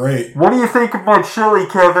gonna be great. What do you think of my chili,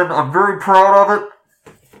 Kevin? I'm very proud of it.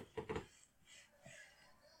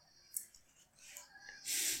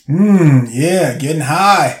 Yeah, getting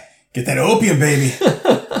high. Get that opium, baby.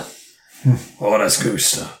 Oh, that's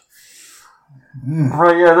gusto.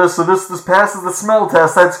 Right, yeah, this passes the smell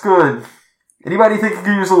test. That's good. Anybody think you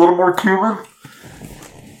could use a little more cumin?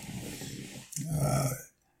 I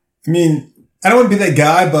mean, I don't want to be that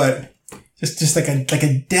guy, but just like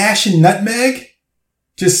a dash of nutmeg.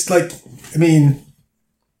 Just like, I mean,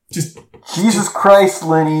 just Jesus Christ,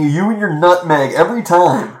 Lenny, you and your nutmeg every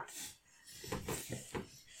time.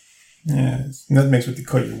 Yeah, nutmeg's what they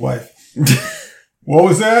call your wife. What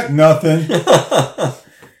was that? Nothing. Yeah,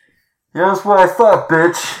 that's what I thought,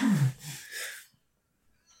 bitch.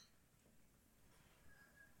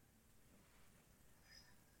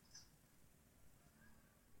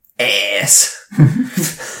 Ass.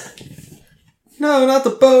 No, not the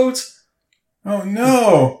boat. Oh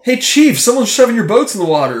no! Hey, Chief, someone's shoving your boats in the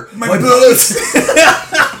water. My boats!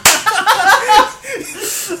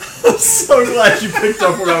 I'm so glad you picked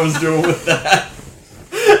up what I was doing with that.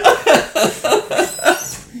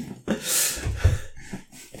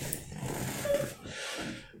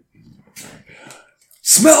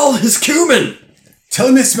 Smell his cumin! Tell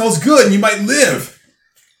him it smells good and you might live.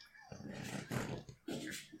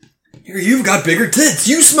 Here, you've got bigger tits.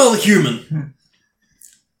 You smell the cumin.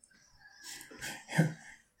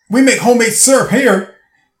 We make homemade syrup here.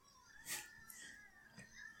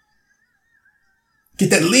 Get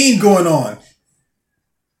that lean going on.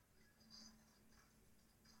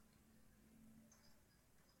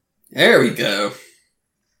 There we go.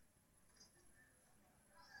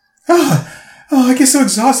 I get so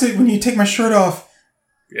exhausted when you take my shirt off.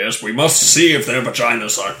 Yes, we must see if their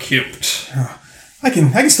vaginas are cute. I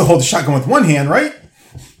can still hold the shotgun with one hand, right?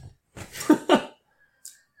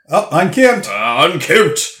 Oh, unkempt.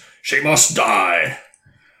 Unkempt. She must die.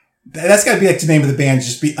 That's got to be like the name of the band.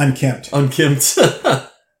 Just be unkempt. Unkempt. It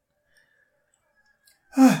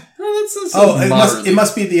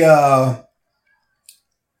must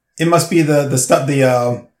be the stuff,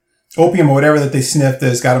 the opium or whatever that they sniffed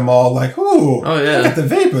that's got them all like, ooh, oh yeah, I got the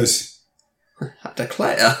vapors. I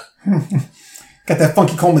declare. Got that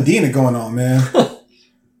funky Cole Medina going on, man.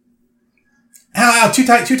 Ow, too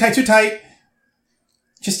tight.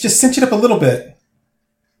 Just cinch it up a little bit.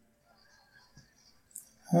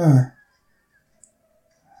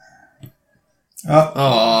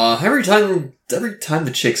 Every time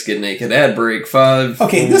the chicks get naked, ad break, 5.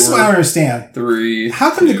 Okay, 4, this is what I don't understand. 3.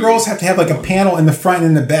 How come 2. the girls have to have like a panel in the front and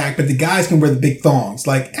in the back, but the guys can wear the big thongs?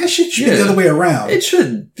 Like, that shit should be the other way around. It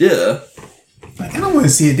should, yeah. Like, I don't want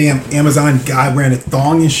to see a damn Amazon guy wearing a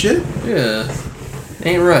thong and shit. Yeah.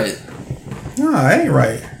 Ain't right. No, that ain't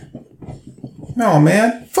right. No,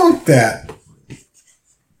 man. Funk that.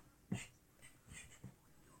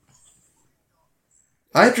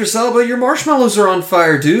 Idris Elba, your marshmallows are on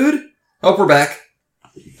fire, dude. Oh, we're back.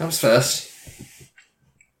 That was fast.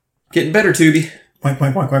 Getting better, Tubi. Wank,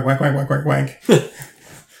 wank, wank, wank, wank, wank, wank, wank, wank.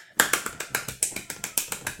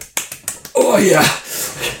 Oh, yeah.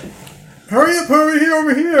 Hurry up,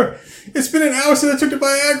 over here. It's been an hour since I took the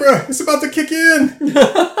Viagra. It's about to kick in.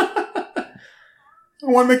 I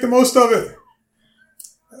want to make the most of it.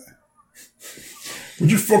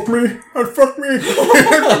 Would you fuck me? I'd fuck me. I'd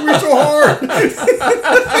fuck me so hard.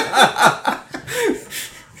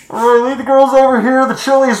 Alright, lead the girls over here. The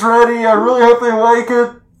chili's ready. I really hope they like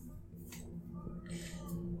it.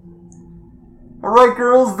 Alright,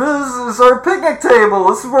 girls, this is our picnic table.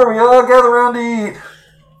 This is where we all gather around to eat.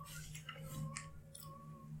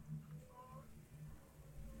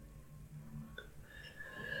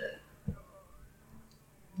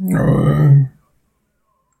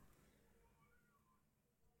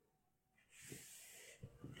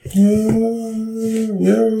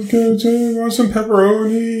 Want some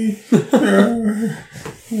pepperoni?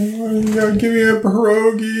 Give me a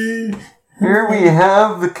pierogi. Here we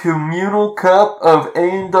have the communal cup of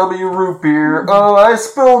A&W root beer. Oh, I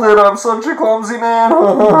spilled it. I'm such a clumsy man.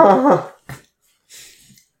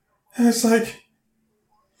 And it's like,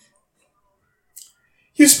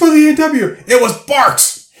 You spilled the A&W. It was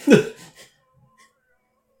Barks.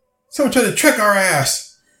 Someone tried to trick our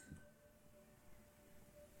ass.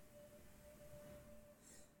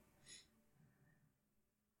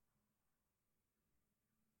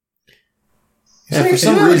 Yeah, for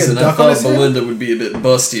some reason, I thought Belinda would be a bit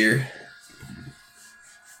bustier.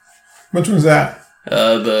 Which one's that?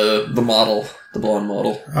 The model. The blonde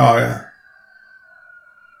model. Oh, yeah.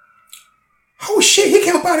 Oh, shit, he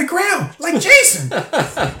came up out of the ground, like Jason.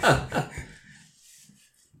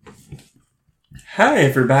 Hi,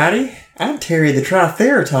 everybody. I'm Terry the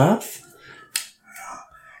Triceratops.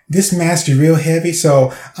 This mask is real heavy,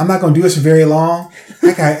 so I'm not going to do this for very long.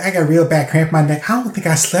 I got real bad cramp in my neck. I don't think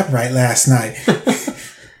I slept right last night.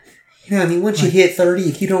 You know, I mean, once you hit 30,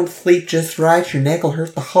 if you don't sleep just right, your neck will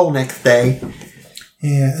hurt the whole next day.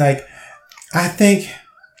 Yeah, like, I think...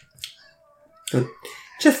 But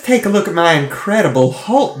just take a look at my incredible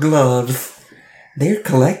Hulk gloves. They're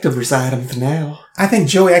collector's items now. I think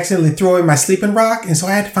Joey accidentally threw away my sleeping rock, and so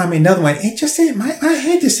I had to find me another one. It just didn't... My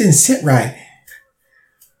head just didn't sit right.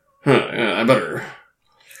 Yeah, I better...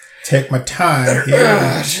 Take my time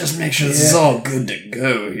here. Just make sure this is all good to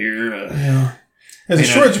go here. Yeah. There's a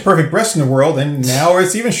shortage of perfect breasts in the world, and now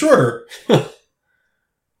it's even shorter. Oh,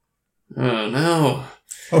 no.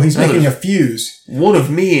 Oh, he's making a fuse. One of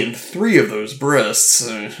me and 3 of those breasts.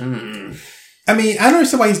 I mean, I don't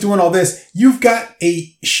understand why he's doing all this. You've got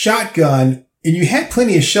a shotgun, and you had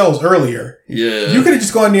plenty of shells earlier. Yeah. You could have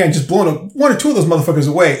just gone in there and just blown 1 or 2 of those motherfuckers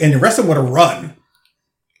away, and the rest of them would have run.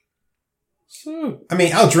 So, I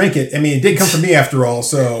mean, I'll drink it. I mean, it did come from me after all,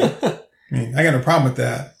 so... I mean, I got no problem with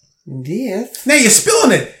that. Yes. Now you're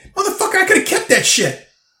spilling it! Motherfucker, I could have kept that shit!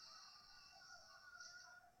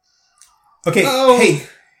 Okay,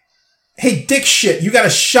 Hey, dick shit, you got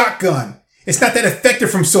a shotgun. It's not that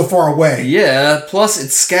effective from so far away. yeah, plus it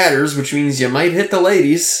scatters, which means you might hit the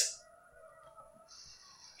ladies.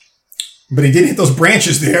 But he didn't hit those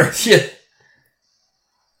branches there. Yeah.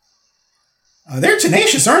 They're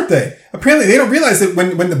tenacious, aren't they? Apparently, they don't realize that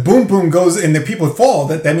when the boom boom goes and the people fall,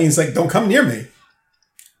 that means, like, don't come near me.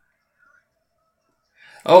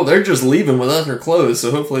 Oh, they're just leaving without their clothes,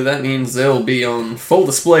 so hopefully that means they'll be on full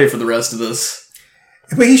display for the rest of this.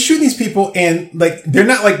 But he's shooting these people, and, like, they're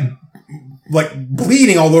not, like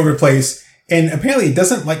bleeding all over the place. And apparently it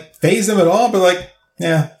doesn't, like, phase them at all, but, like,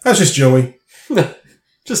 yeah, that's just Joey.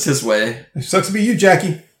 Just his way. It sucks to be you,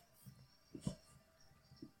 Jackie.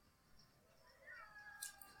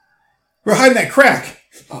 We're hiding that crack.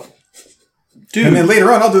 Dude. And then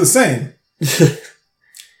later on, I'll do the same.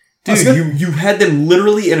 Dude, you had them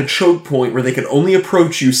literally in a choke point where they could only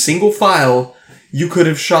approach you single file. You could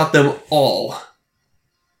have shot them all.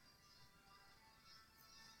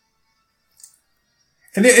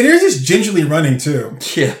 And they're just gingerly running, too.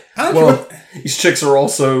 Yeah. Well, these chicks are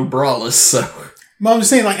also braless, so... Well, I'm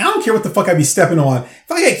just saying, like, I don't care what the fuck I'd be stepping on.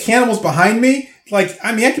 If I got cannibals behind me, like,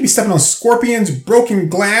 I mean, I could be stepping on scorpions, broken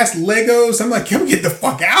glass, Legos. I'm like, can we get the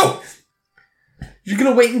fuck out? You're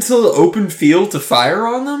gonna wait until the open field to fire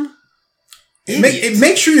on them?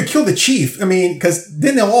 Make sure you kill the chief. I mean, because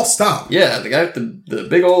then they'll all stop. Yeah, the guy with the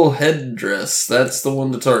big old headdress. That's the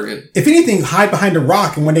one to target. If anything, hide behind a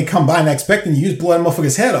rock, and when they come by and I expect them to use blood,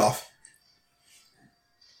 motherfucker's head off.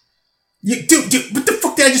 Dude, what the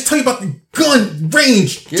fuck did I just tell you about the gun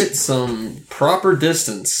range? Get some proper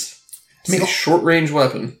distance. It's a short-range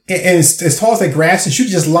weapon. And it's as tall as that grass, and should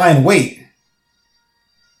just lie in wait.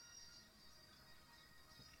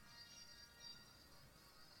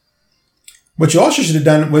 What you also should have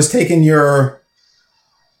done was taken your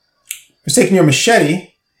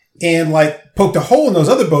machete and, like, poked a hole in those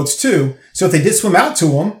other boats, too. So if they did swim out to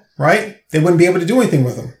them, right, they wouldn't be able to do anything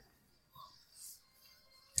with them.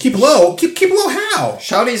 Keep low. Keep low how?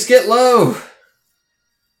 Shouties, get low.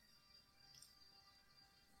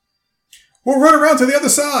 We'll run around to the other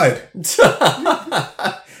side.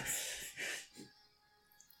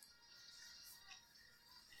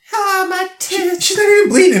 Ah, my tit. She's not even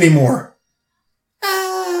bleeding anymore.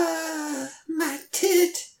 Ah, my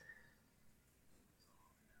tit.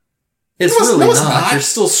 It's No, really it's not. not. You're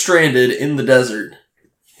still stranded in the desert.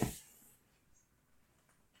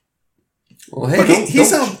 Well, hey, Okay,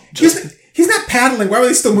 he's not paddling. Why are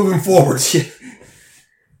they still moving forward? Yeah.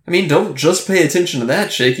 I mean, don't just pay attention to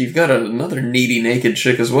that chick. You've got another needy naked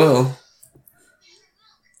chick as well.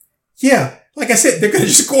 Yeah, like I said, they're gonna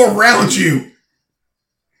just go around you.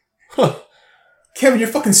 Huh. Kevin, you're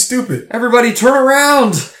fucking stupid. Everybody turn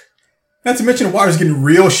around! Not to mention the water's getting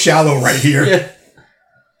real shallow right here. Yeah.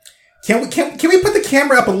 Can we put the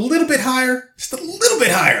camera up a little bit higher? Just a little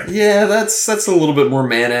bit higher. Yeah, that's a little bit more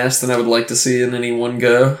man-ass than I would like to see in any one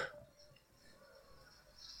go.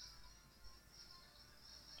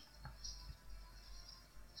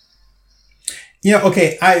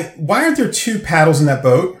 Okay, why aren't there 2 paddles in that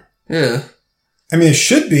boat? Yeah. I mean, there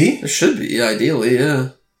should be. There should be, ideally, yeah.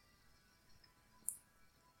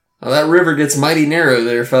 Oh, that river gets mighty narrow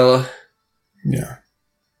there, fella. Yeah.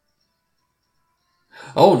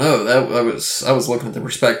 Oh no, I was looking at the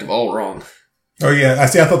perspective all wrong. Oh yeah, I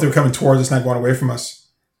thought they were coming towards us, not going away from us.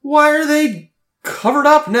 Why are they covered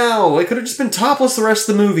up now? They could have just been topless the rest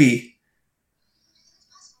of the movie.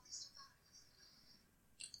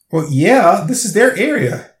 Well, yeah, this is their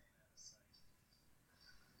area.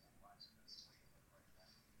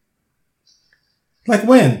 Like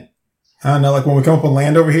when? I don't know, like when we come up on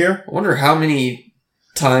land over here? I wonder how many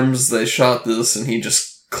times they shot this and he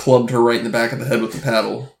just clubbed her right in the back of the head with the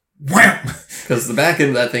paddle. Wham! Because the back end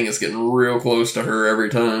of that thing is getting real close to her every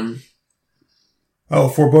time. Oh,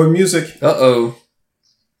 foreboding music. Uh-oh.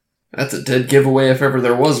 That's a dead giveaway if ever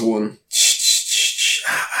there was one.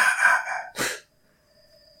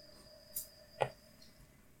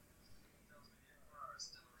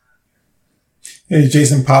 And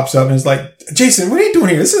Jason pops up and is like, Jason, what are you doing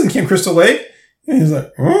here? This isn't Camp Crystal Lake. And he's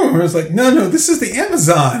like, oh. And it's like, no, this is the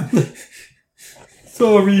Amazon.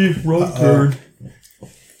 Sorry, wrong turn.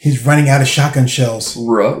 He's running out of shotgun shells.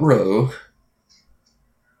 Ruh-roh.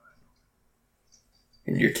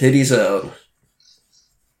 And your titty's out.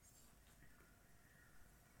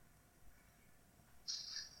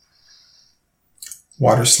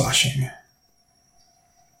 Water sloshing.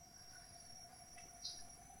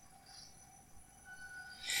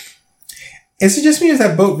 Is it just me or is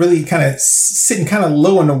that boat really kind of sitting kind of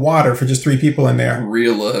low in the water for just 3 people in there?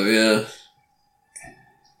 Real low, yeah.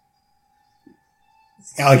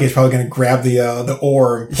 Alligator's probably going to grab the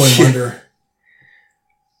oar and pull him under.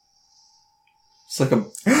 It's like a...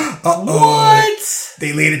 Uh-oh. What?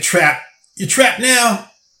 They laid a trap. You're trapped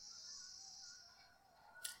now.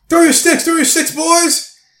 Throw your sticks,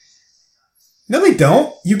 boys. No, they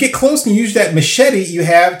don't. You get close and use that machete you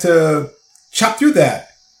have to chop through that.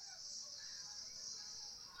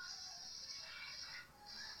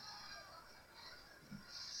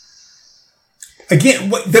 Again,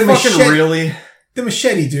 what the Fucking machete? really? The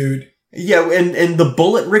machete, dude. Yeah, and the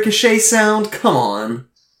bullet ricochet sound? Come on.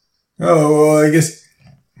 Oh, well, I guess.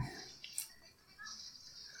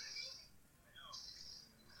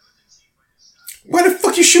 Why the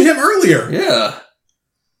fuck you shoot him earlier? Yeah.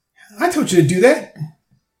 I told you to do that.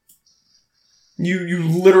 You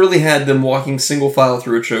literally had them walking single file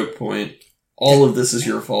through a choke point. All of this is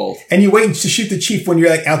your fault. And you wait to shoot the chief when you're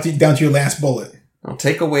like down to your last bullet. I'll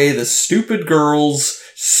take away the stupid girls,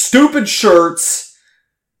 stupid shirts.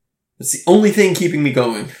 It's the only thing keeping me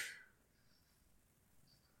going.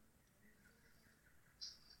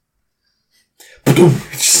 It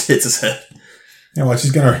just hits his head. Yeah, well,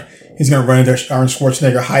 he's gonna run into Arnold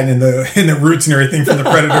Schwarzenegger hiding in the roots and everything from the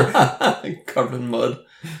predator. Covered in mud.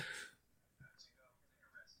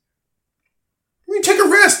 You take a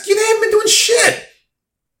rest. You haven't been doing shit.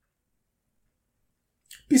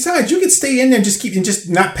 Besides, you can stay in there and just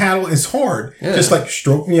not paddle as hard. Yeah. Just like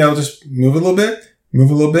stroke, just move a little bit.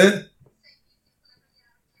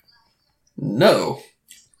 No.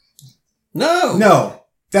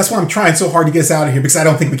 That's why I'm trying so hard to get us out of here because I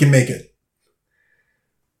don't think we can make it.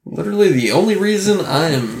 Literally the only reason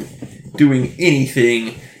I am doing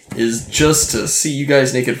anything is just to see you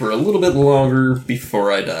guys naked for a little bit longer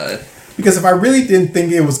before I die. Because if I really didn't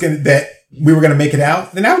think that we were gonna make it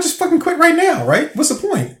out, then I would just fucking quit right now, right? What's the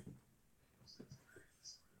point?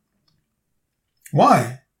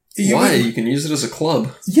 Why? Why? You can use it as a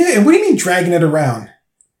club. Yeah, and what do you mean dragging it around?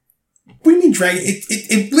 What do you mean dragging it?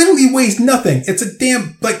 It literally weighs nothing. It's a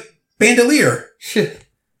damn, bandolier. Shit.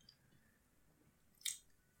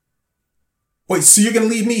 Wait, so you're gonna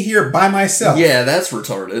leave me here by myself? Yeah, that's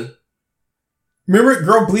retarded. Remember it,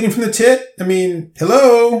 girl bleeding from the tit? I mean,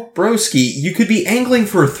 hello? Broski, you could be angling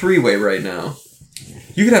for a 3-way right now.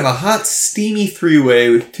 You could have a hot, steamy 3-way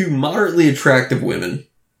with 2 moderately attractive women.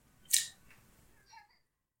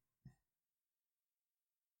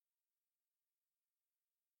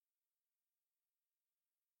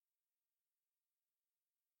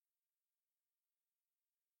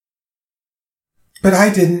 But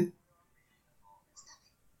I didn't.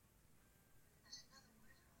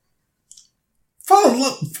 Fall in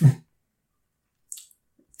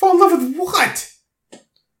love with what?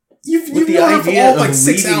 You've the known her for idea all of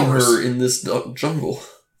 6 leaving hours. her in this jungle.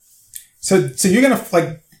 So you're gonna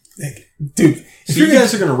dude. So you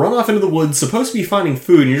guys are gonna run off into the woods, supposed to be finding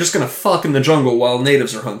food, and you're just gonna fuck in the jungle while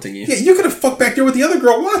natives are hunting you. Yeah, you're gonna fuck back there with the other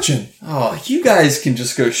girl watching. Oh, you guys can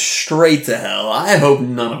just go straight to hell. I hope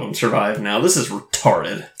none of them survive now. This is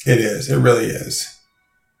retarded. It is. It really is.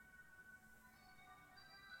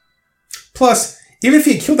 Plus, even if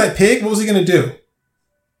he had killed that pig, what was he going to do?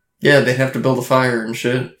 Yeah, they'd have to build a fire and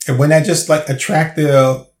shit. And wouldn't that just like attract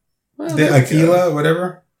the Aquila or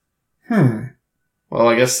whatever? Well,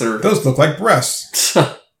 I guess they're... Those look like breasts.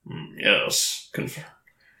 Yes. Confirm.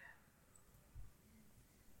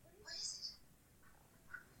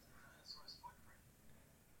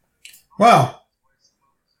 Wow.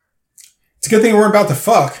 It's a good thing we're about to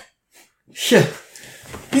fuck. Yeah.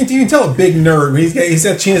 You can tell a big nerd when he's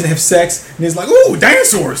got a chance to have sex and he's like, ooh,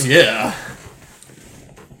 dinosaurs! Yeah.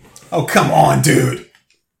 Oh, come on, dude.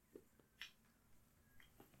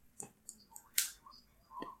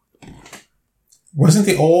 Wasn't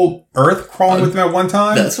the old Earth crawling with him at one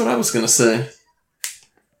time? That's what I was going to say.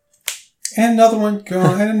 And another one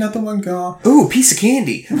gone, and another one gone. Ooh, piece of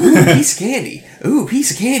candy. Ooh, piece of candy. Ooh,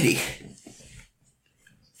 piece of candy.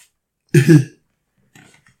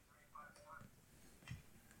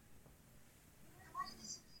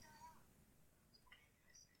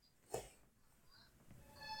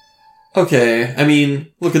 Okay, I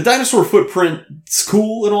mean, look, a dinosaur footprint's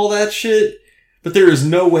cool and all that shit, but there is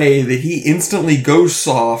no way that he instantly goes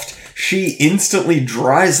soft, she instantly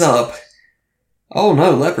dries up. Oh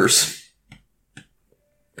no, lepers.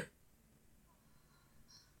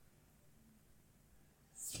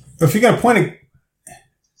 If you're gonna point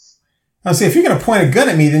if you're gonna point a gun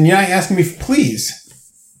at me, then you're not asking me for please.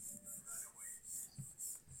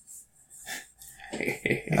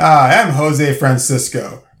 I'm Jose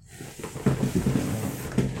Francisco.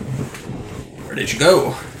 Where did you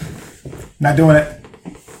go? Not doing it.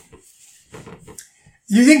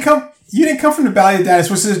 You didn't come from the Valley of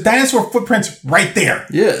Dinosaurs. So there's dinosaur footprints right there.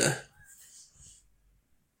 Yeah.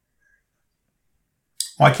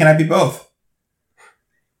 Why can't I be both?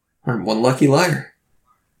 I'm one lucky liar.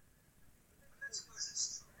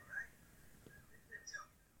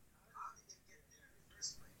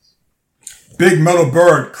 Big metal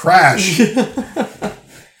bird, crash.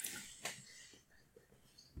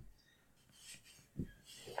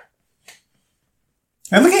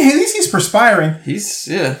 And look at him, at least he's perspiring. He's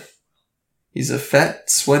a fat,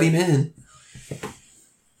 sweaty man.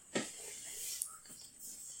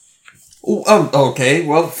 Oh, okay.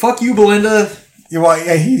 Well, fuck you, Belinda. Yeah, well,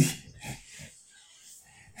 yeah,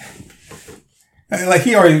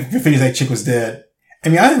 he already figures that chick was dead. I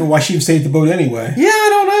mean, I don't know why she even saved the boat anyway. Yeah, I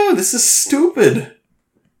don't know. This is stupid.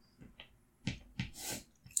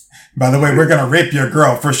 By the way, we're gonna rape your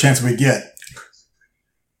girl first chance we get.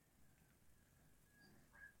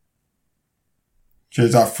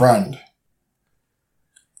 She's our friend.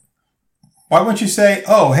 Why wouldn't you say,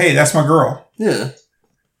 oh, hey, that's my girl? Yeah.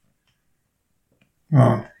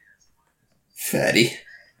 Oh. Fatty.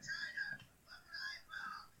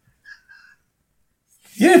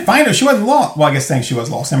 You didn't find her. She wasn't lost. Well, I guess saying she was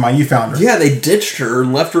lost. Never mind, you found her. Yeah, they ditched her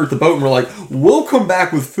and left her at the boat and were like, we'll come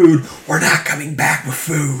back with food. We're not coming back with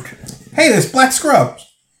food. Hey, there's black scrubs.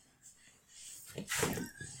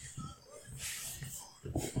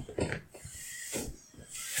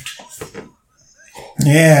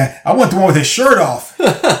 Yeah, I want the one with his shirt off.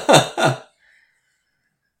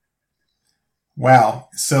 Wow.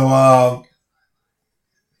 So, I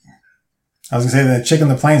was gonna say the chick on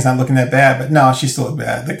the plane's not looking that bad, but no, she still look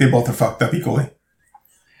bad. Like they both are fucked up equally.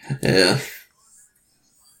 Yeah.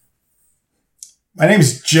 My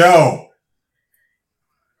name's Joe.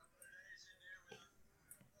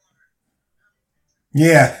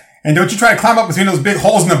 Yeah, and don't you try to climb up between those big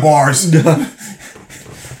holes in the bars.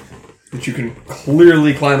 That you can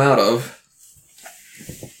clearly climb out of.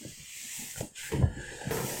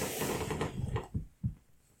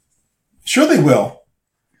 Sure they will.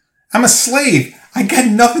 I'm a slave. I got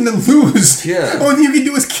nothing to lose. Yeah. The only thing you can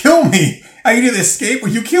do is kill me. I can either escape or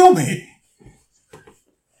you kill me.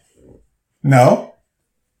 No.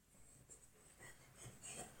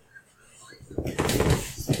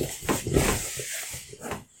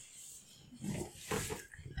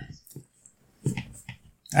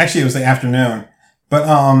 Actually, it was the afternoon. But,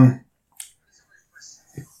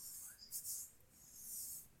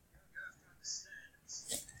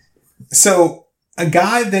 so, a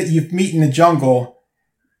guy that you meet in the jungle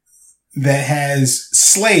that has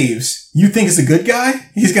slaves, you think is a good guy?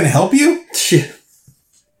 He's going to help you? Yeah.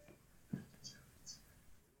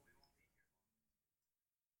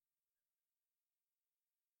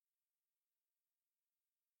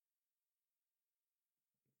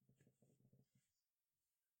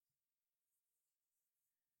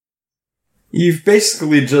 You've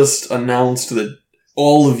basically just announced that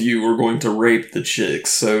all of you are going to rape the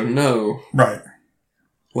chicks, so no. Right.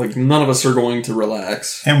 Like, none of us are going to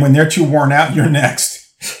relax. And when they're too worn out, you're next.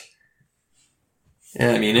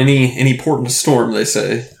 Yeah, I mean, any port in a storm, they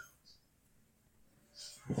say.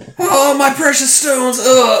 Oh, my precious stones! Ugh.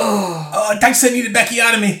 Oh, Dyke sent me to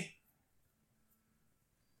Becchiotomy.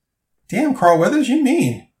 Damn, Carl Weathers, you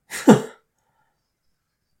mean?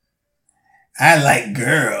 I like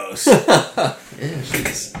girls. Yeah,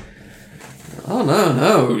 she's... Oh,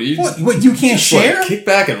 no. You What, you can't just, share? like, kick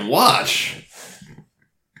back and watch.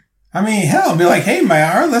 I mean, hell, be like, hey,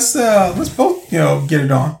 Mayara, let's both, get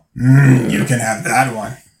it on. You can have that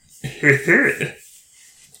one.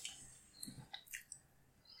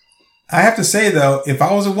 I have to say, though, if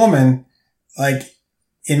I was a woman, like,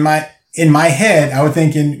 in my head, I would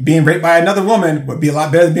think being raped by another woman would be a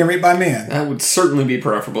lot better than being raped by a man. That would certainly be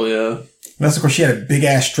preferable, yeah. Unless, of course, she had a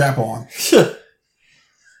big-ass strap on.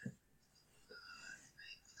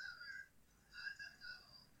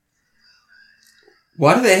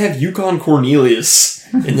 Why do they have Yukon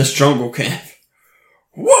Cornelius in this jungle camp?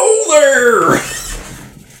 Whoa there!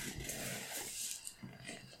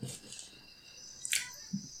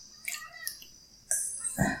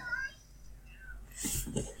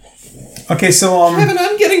 Okay, so, Kevin,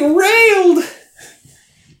 I'm getting railed!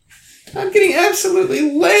 I'm getting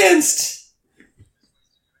absolutely lanced!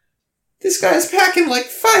 This guy's packing like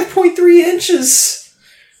 5.3 inches!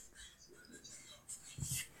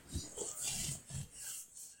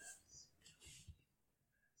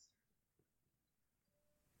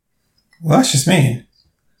 well, that's just mean.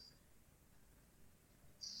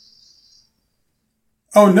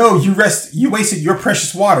 Oh no, you wasted your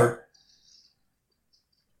precious water.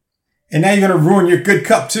 And now you're going to ruin your good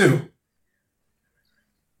cup, too.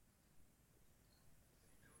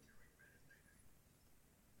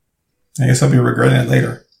 I guess I'll be regretting it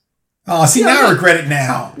later. Oh, see, now I regret it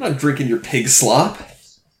now. I'm not drinking your pig slop.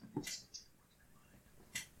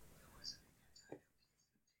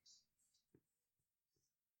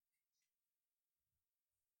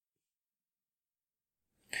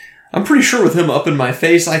 I'm pretty sure with him up in my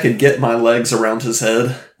face, I could get my legs around his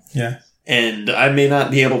head. Yeah. And I may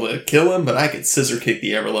not be able to kill him, but I could scissor kick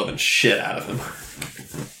the ever-loving shit out of him.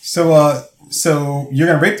 So you're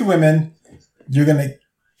going to rape the women. You're going to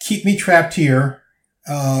keep me trapped here.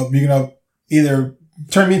 You're going to either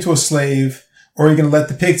turn me into a slave or you're going to let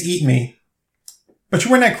the pigs eat me. But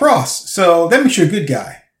you're wearing that cross. So that makes you a good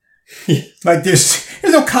guy. Like there's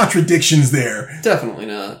no contradictions there. Definitely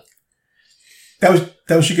not. That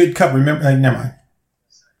was your good cup. Remember? Never mind.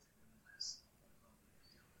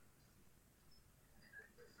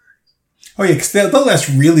 Oh yeah, because they'll last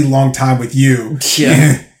really long time with you.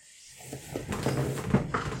 Yeah.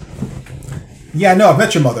 Yeah, no, I've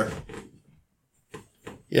met your mother.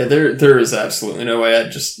 Yeah, there is absolutely no way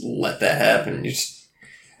I'd just let that happen.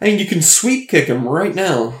 You can sweep kick him right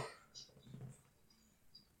now.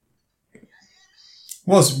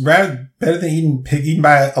 Well, it's better than eaten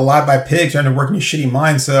alive by pigs trying to work in your shitty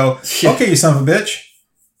mind. So, Yeah. Okay, you son of a bitch.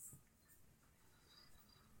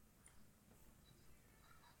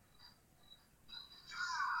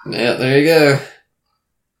 Yeah, there you go.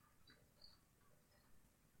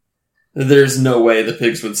 There's no way the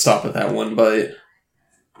pigs would stop at that one bite.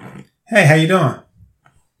 Hey, how you doing?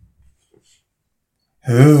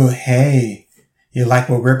 Ooh, hey. You like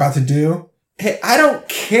what we're about to do? Hey, I don't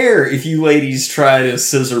care if you ladies try to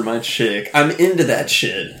scissor my chick. I'm into that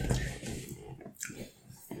shit.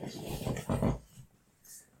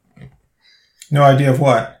 No idea of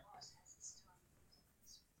what?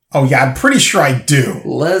 Oh yeah, I'm pretty sure I do.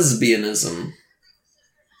 Lesbianism.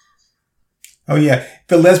 Oh yeah,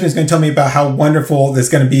 the lesbian's going to tell me about how wonderful it's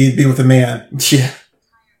going to be with a man. Yeah.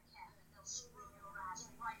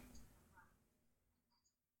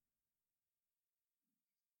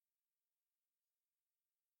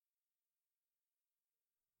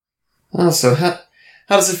 Oh, so how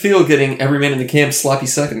does it feel getting every man in the camp sloppy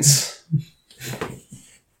seconds?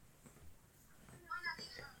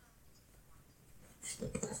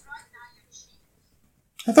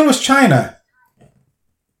 I thought it was China.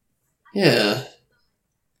 Yeah.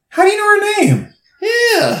 How do you know her name?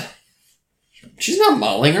 Yeah. She's not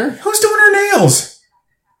mauling her. Who's doing her nails?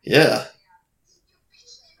 Yeah.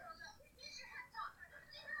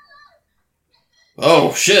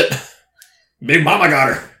 Oh, shit. Big Mama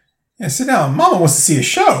got her. Yeah, sit down. Mama wants to see a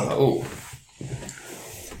show. Oh.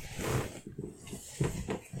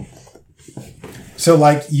 So,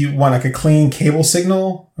 like, you want like a clean cable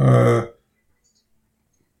signal?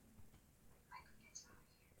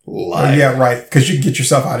 Liar. Yeah, right. Because you can get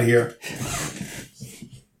yourself out of here.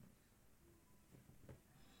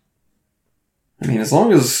 I mean, as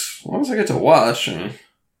long as I get to watch.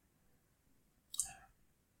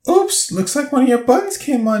 Oops, looks like one of your buttons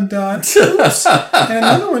came undone. Oops. And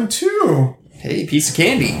another one, too. Hey, piece of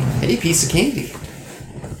candy. Hey, piece of candy.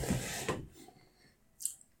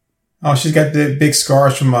 Oh, she's got the big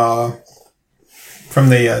scars from the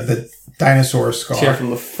dinosaur scar. Yeah, from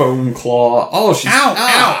the foam claw. Oh, she's...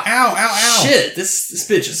 Ow. Shit, this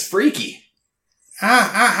bitch is freaky.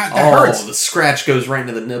 That hurts. The scratch goes right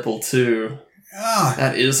into the nipple, too.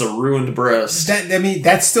 That is a ruined breast.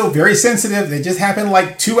 That's still very sensitive. They just happened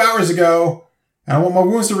like 2 hours ago. I don't want my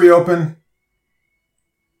wounds to reopen.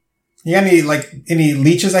 You got any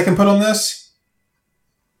leeches I can put on this?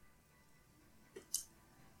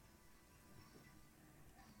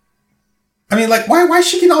 I mean, like, why is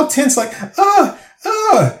she getting all tense? Like,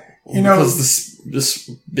 you know, because this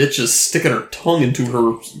bitch is sticking her tongue into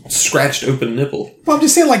her scratched open nipple. Well, I'm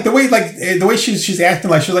just saying, like, the way she's acting,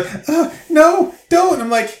 like, she's like, no, don't. I'm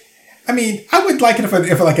like, I mean, I would like it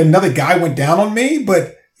if like another guy went down on me,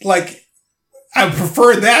 but like, I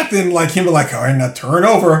prefer that than like him, like, all right, now turn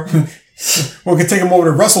over. We can take him over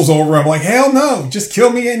to Russell's over. I'm like, hell no, just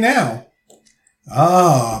kill me now.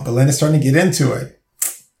 Belinda's starting to get into it.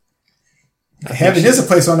 Heaven is a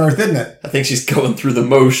place on earth, isn't it? I think she's going through the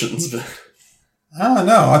motions, but I don't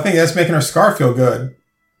know. I think that's making her scar feel good.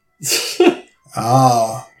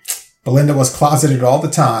 Belinda was closeted all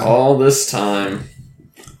the time. All this time.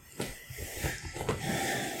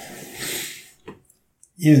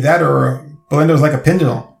 Either that or Belinda was like a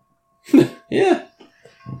pendulum. Yeah.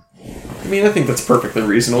 I mean, I think that's perfectly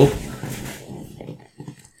reasonable.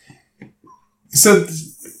 So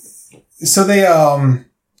they,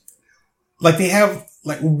 like they have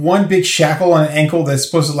like one big shackle on an ankle that's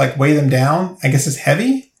supposed to like weigh them down. I guess it's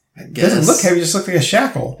heavy. It doesn't look heavy, it just looks like a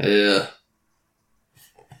shackle. Yeah.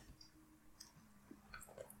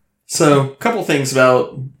 So, a couple things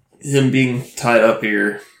about him being tied up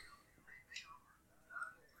here.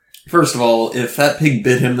 First of all, if that pig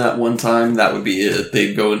bit him that one time, that would be it.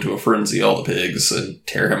 They'd go into a frenzy, all the pigs, and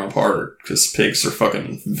tear him apart, because pigs are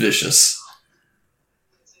fucking vicious.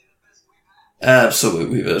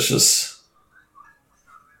 Absolutely vicious.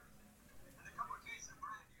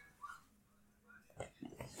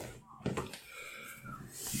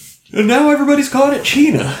 And now everybody's calling it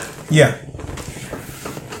Chyna. Yeah.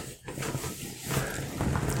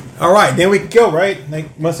 All right, then we can go, right?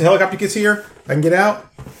 Like, once the helicopter gets here, I can get out.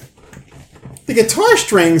 The guitar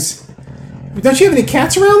strings. Don't you have any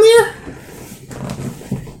cats around there?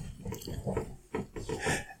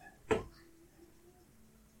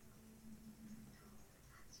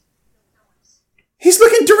 He's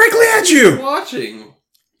looking directly at you. Watching.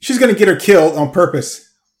 She's gonna get her killed on purpose.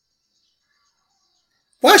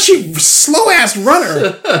 Why is she slow-ass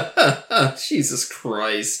runner? Jesus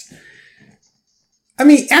Christ. I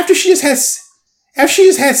mean, after she just has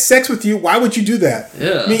sex with you, why would you do that?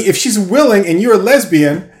 Yeah. I mean, if she's willing and you're a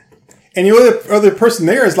lesbian, and the other person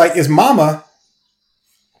there is mama,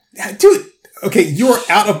 dude. Okay, you're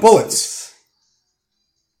out of bullets.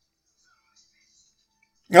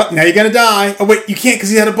 Oh, now you're gonna die. Oh wait, you can't because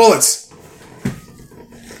he's out of bullets.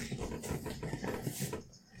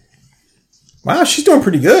 Wow, she's doing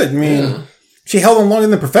pretty good. I mean, she held on longer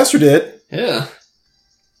than the professor did. Yeah.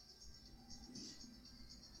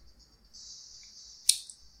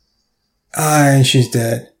 And she's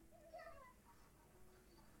dead.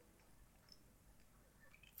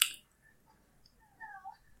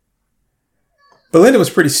 Belinda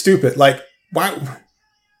was pretty stupid. Like, why?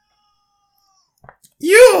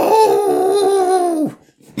 You!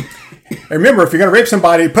 Remember, if you're going to rape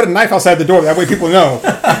somebody, put a knife outside the door. That way people know.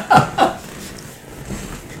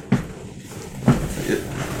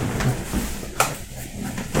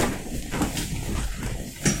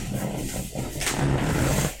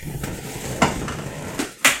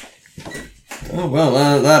 Oh,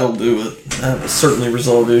 well, that'll do it. That will certainly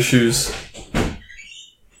resolve issues.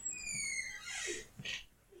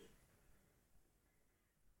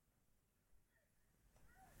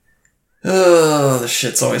 Oh, this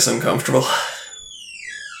shit's always uncomfortable.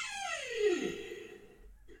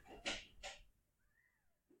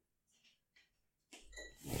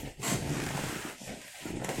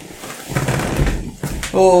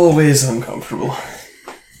 Always uncomfortable.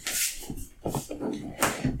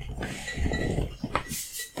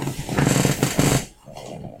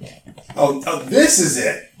 Oh, this is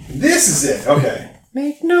it. This is it. Okay.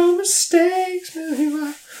 Make no mistakes,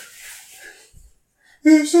 Millie.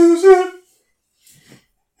 This is it.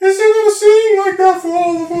 Is it gonna sing like that for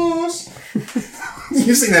all of us?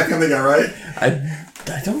 You sing that Family Guy, right?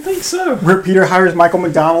 I don't think so. Where Peter hires Michael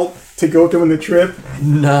McDonald to go with him on the trip.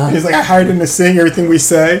 No. He's like, I hired him to sing everything we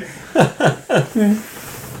say.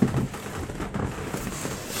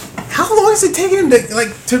 How long is it taking him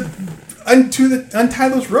to untie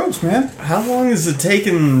those ropes, man? How long has it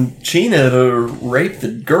taken Chyna to rape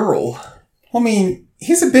the girl? I mean,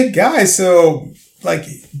 he's a big guy, so like,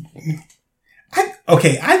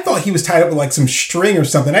 I thought he was tied up with like some string or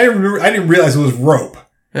something. I didn't realize it was rope.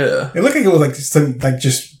 Yeah. It looked like it was like some like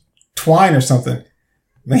just twine or something.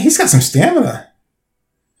 Man, he's got some stamina.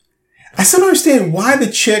 I still don't understand why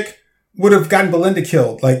the chick would have gotten Belinda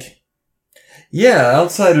killed. Like, Yeah,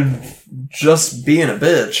 outside of just being a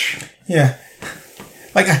bitch. yeah.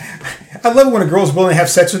 Like, I love it when a girl's willing to have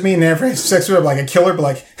sex with me and never have sex with her, like a killer, but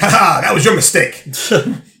like, haha, that was your mistake. That's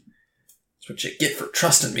what you get for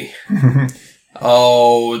trusting me.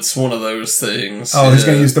 Oh, it's one of those things. Oh, he's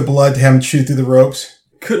going to use the blood to have him chew through the ropes.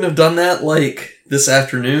 Couldn't have done that, like, this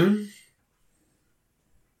afternoon?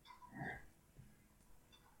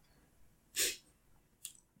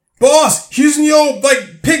 Boss, using the old,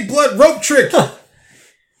 like, pig blood rope trick.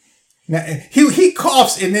 Now, he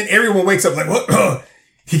coughs and then everyone wakes up like, what?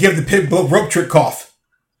 He gave the pig blood rope trick cough.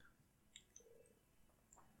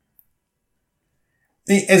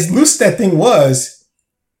 As loose as that thing was,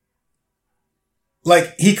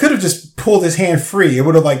 like, he could have just pulled his hand free. It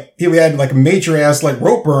would have, like, he would have had, like, a major ass, like,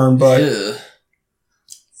 rope burn, but... Yeah.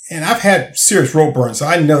 And I've had serious rope burn, so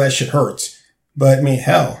I know that shit hurts. But, I mean,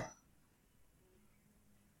 hell.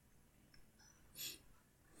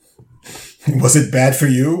 Was it bad for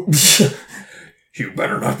you? You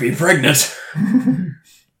better not be pregnant.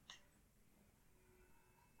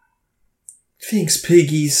 Thanks,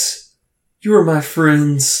 piggies. You are my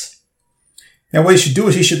friends. Now, what he should do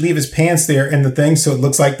is he should leave his pants there in the thing so it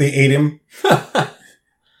looks like they ate him. And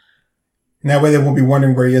that way they won't be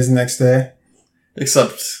wondering where he is the next day.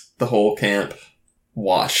 Except the whole camp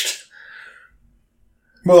watched.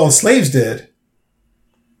 Well, all the slaves did.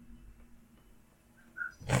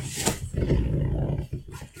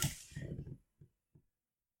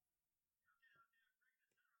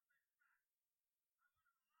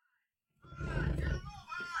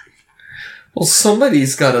 Well,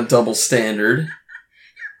 somebody's got a double standard.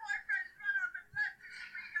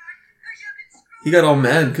 He got all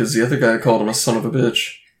mad because the other guy called him a son of a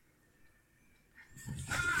bitch.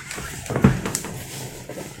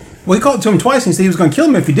 Well, he called it to him twice and he said he was going to kill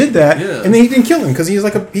him if he did that. Yeah. And then he didn't kill him because he's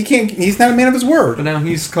like he's not a man of his word. But now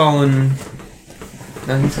he's calling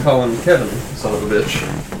Kevin a son of a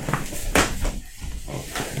bitch.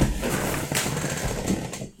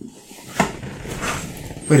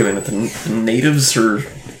 Wait a minute, the natives are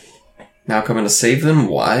now coming to save them?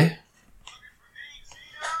 Why?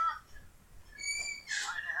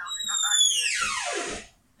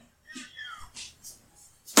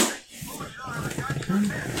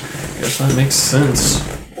 Guess that makes sense.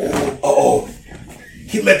 Oh.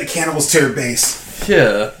 He led the cannibals to their base.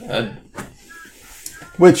 Yeah,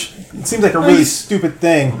 Which it seems like a really stupid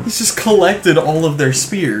thing. he's just collected all of their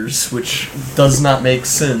spears, which does not make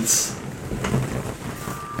sense.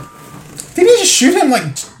 Didn't he just shoot him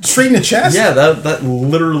like straight in the chest? Yeah, that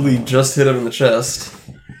literally just hit him in the chest.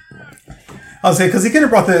 I was saying because he couldn't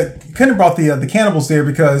have brought the cannibals there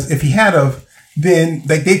because if he had of, then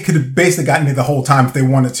like they could have basically gotten there the whole time if they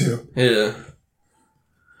wanted to. Yeah.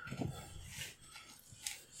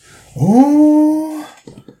 Oh.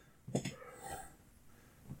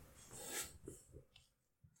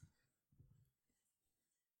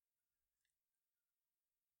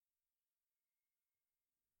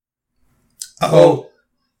 Oh.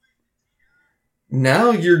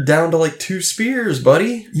 Now you're down to like 2 spears,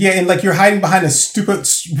 buddy. Yeah, and like you're hiding behind a stupid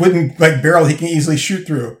wooden like barrel he can easily shoot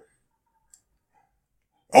through.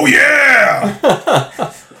 Oh yeah!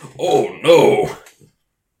 Oh no.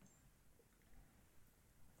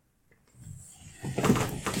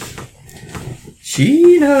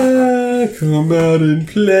 Gina, come out and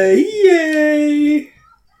play, yay!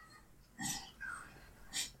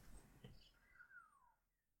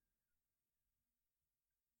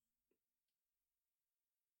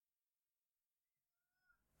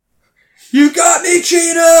 You got me,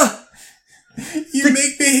 Gina! You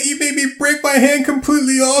made me break my hand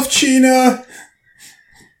completely off, Gina.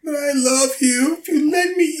 But I love you. If you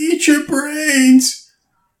let me eat your brains.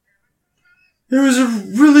 It was a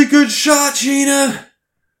really good shot, Gina.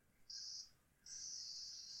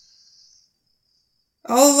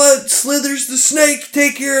 I'll let Slithers the snake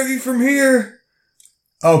take care of you from here.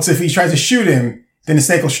 Oh, because if he tries to shoot him, then the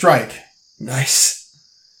snake will strike. Nice.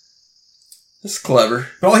 That's clever.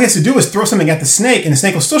 But all he has to do is throw something at the snake, and the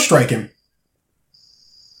snake will still strike him.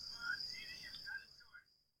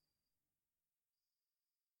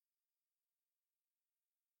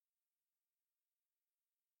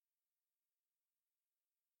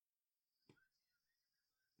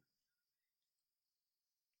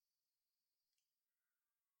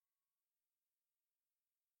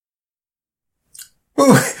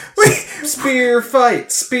 Wait, Spear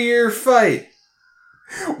fight! Spear fight!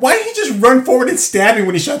 Why didn't he just run forward and stab me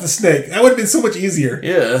when he shot the snake? That would have been so much easier.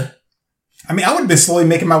 Yeah. I mean, I would have been slowly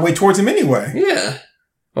making my way towards him anyway. Yeah.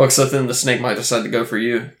 Well, except then the snake might decide to go for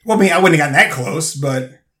you. Well, I mean, I wouldn't have gotten that close,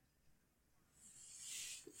 but...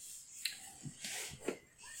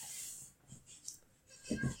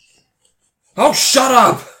 Oh, shut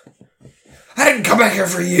up! I didn't come back here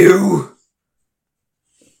for you!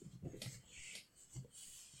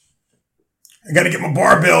 I gotta get my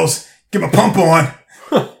barbells, get my pump on.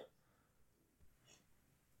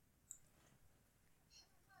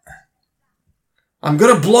 I'm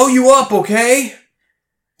gonna blow you up, okay?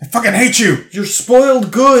 I fucking hate you. You're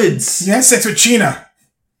spoiled goods! You had sex with Chyna.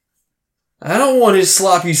 I don't want his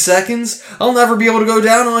sloppy seconds. I'll never be able to go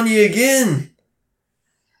down on you again.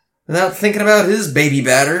 Without thinking about his baby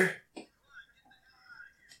batter.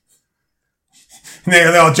 And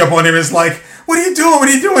they all jump on him and it's like, what are you doing? What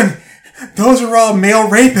are you doing? Those are all male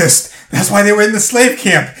rapists. That's why they were in the slave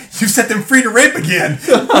camp. You set them free to rape again.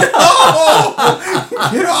 No!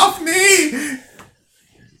 Get off me!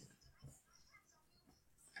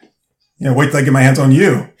 Yeah, wait till I get my hands on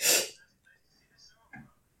you.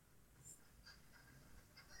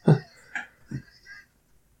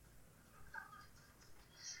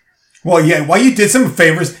 Well, yeah, while you did some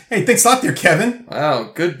favors. Hey, thanks a lot there, Kevin.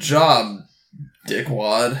 Wow, good job,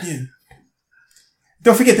 dickwad. Yeah.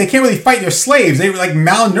 Don't forget, they can't really fight their slaves. They were like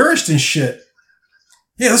malnourished and shit.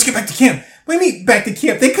 Yeah, let's get back to camp. What do you mean back to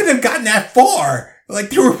camp? They couldn't have gotten that far. Like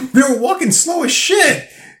they were walking slow as shit.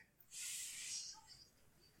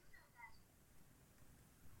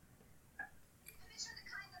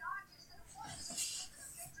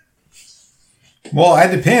 Well,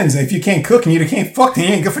 that depends. If you can't cook and you can't fuck, then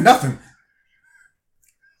you ain't good for nothing.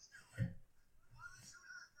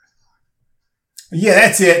 Yeah,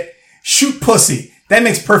 that's it. Shoot pussy. That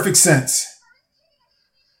makes perfect sense.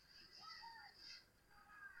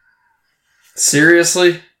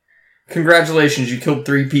 Seriously? Congratulations, you killed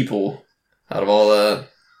 3 people out of all that.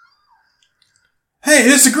 Hey,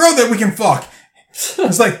 there's a girl that we can fuck.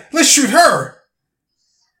 It's like, let's shoot her.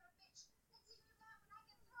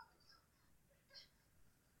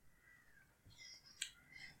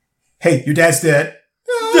 Hey, your dad's dead.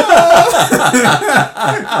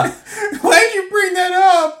 Why'd you bring that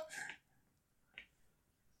up?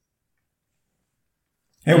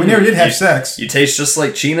 Hey, we never did have sex. You taste just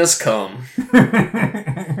like Chyna's cum.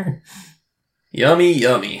 Yummy,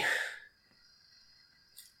 yummy.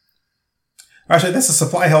 Actually, that's a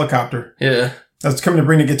supply helicopter. Yeah. That's coming to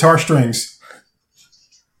bring the guitar strings.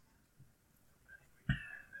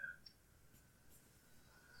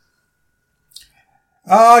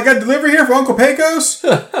 I got a delivery here for Uncle Pecos.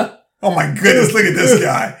 Oh my goodness, look at this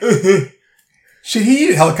guy. Shit, he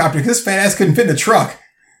needed a helicopter because this fat ass couldn't fit in the truck.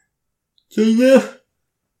 Yeah.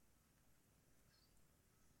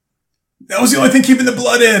 That was the only thing keeping the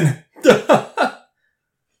blood in.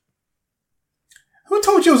 Who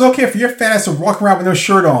told you it was okay for your fat ass to walk around with no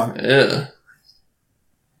shirt on? Yeah.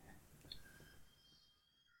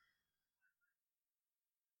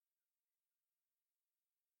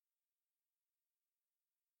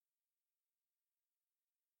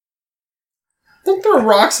 Don't throw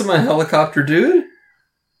rocks at my helicopter, dude.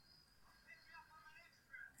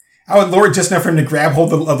 I would lower it just enough for him to grab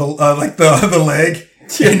hold of the leg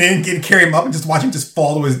and then carry him up and just watch him just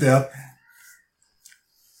fall to his death.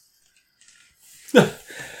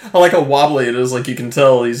 I like how wobbly it is. Like, you can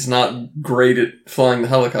tell he's not great at flying the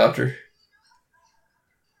helicopter.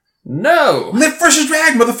 No! Lift versus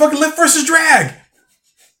drag, motherfucker! Lift versus drag!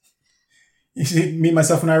 You see me,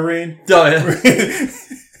 myself, and Irene? Oh, yeah.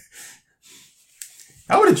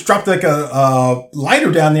 I would have dropped like a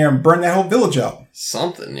lighter down there and burned that whole village up.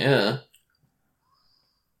 Something, yeah.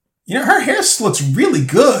 You know, her hair looks really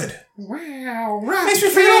good. Wow, Makes me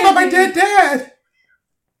feel about my dead dad.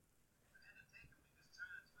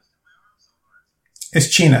 It's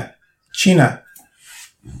Chyna. Chyna.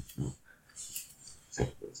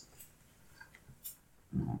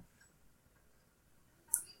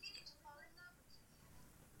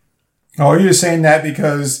 Oh, you're just saying that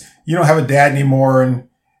because you don't have a dad anymore and,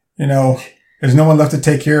 you know, there's no one left to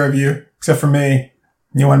take care of you except for me.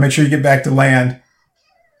 You want to make sure you get back to land.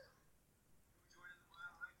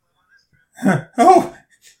 Oh,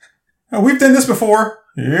 we've done this before.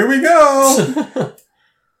 Here we go.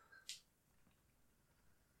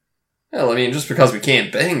 Well, I mean, just because we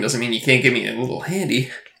can't bang doesn't mean you can't give me a little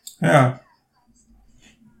handy. Yeah.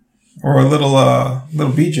 Or a little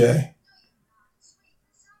BJ.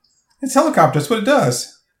 It's helicopter. That's what it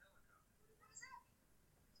does.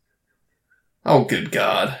 Oh, good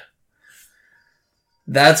God.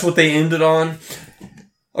 That's what they ended on.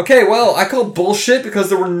 Okay, well, I call bullshit because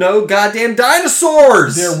there were no goddamn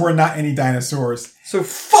dinosaurs! There were not any dinosaurs. So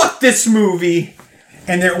fuck this movie!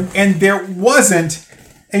 And there wasn't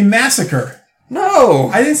a massacre. No!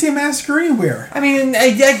 I didn't see a massacre anywhere. I mean,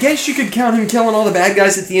 I guess you could count him killing all the bad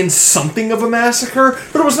guys at the end something of a massacre,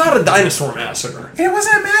 but it was not a dinosaur massacre. And it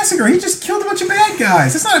wasn't a massacre. He just killed a bunch of bad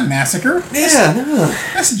guys. That's not a massacre. Yeah, no.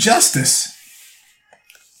 That's justice.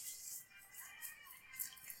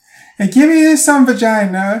 And give me some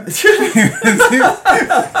vagina.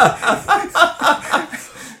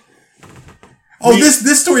 Oh,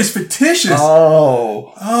 this story is fictitious.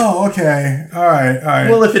 Oh, okay. All right.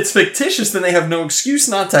 Well, if it's fictitious, then they have no excuse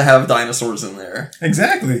not to have dinosaurs in there.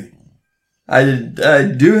 Exactly. I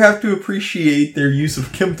do have to appreciate their use of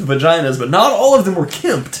kimped vaginas, but not all of them were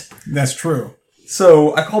kimped. That's true.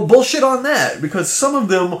 So I call bullshit on that, because some of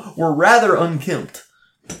them were rather unkempt.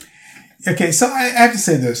 Okay, so I have to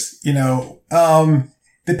say this. The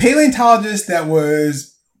paleontologist that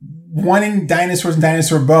was wanting dinosaurs and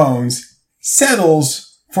dinosaur bones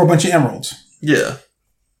settles for a bunch of emeralds. Yeah.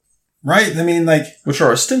 Right? I mean, which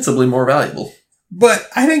are ostensibly more valuable. But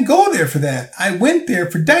I didn't go there for that. I went there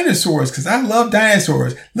for dinosaurs because I love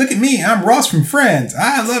dinosaurs. Look at me. I'm Ross from Friends.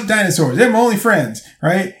 I love dinosaurs. They're my only friends,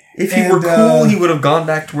 right? If he were cool, he would have gone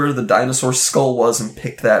back to where the dinosaur skull was and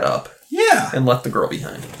picked that up. Yeah. And left the girl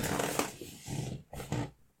behind.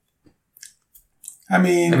 I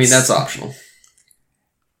mean, that's optional.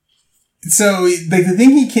 So the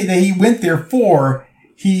thing that he went there for,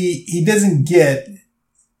 he doesn't get,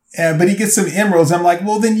 but he gets some emeralds. I'm like,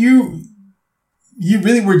 well, then you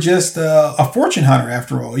really were just a fortune hunter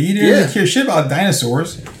after all. You didn't really care shit about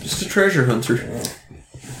dinosaurs. Just a treasure hunter.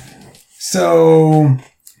 So,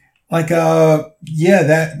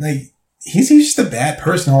 he's just a bad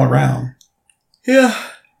person all around. Yeah.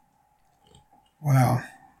 Wow.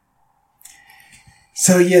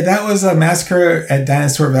 So yeah, that was a Massacre at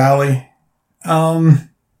Dinosaur Valley.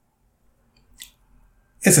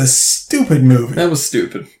 It's a stupid movie. That was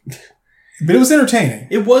stupid. But it was entertaining.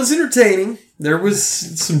 It was entertaining. There was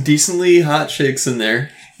some decently hot chicks in there.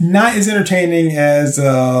 Not as entertaining as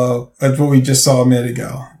what we just saw a minute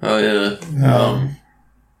ago. Oh yeah.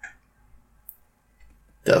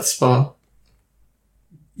 Death Spa.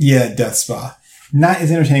 Yeah, Death Spa. Not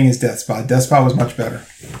as entertaining as Death Spa. Death Spa was much better.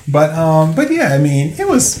 But yeah, I mean, it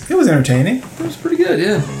was entertaining. It was pretty good,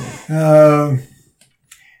 yeah.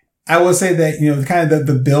 I will say that, kind of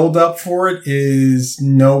the build up for it is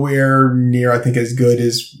nowhere near, I think, as good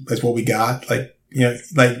as what we got.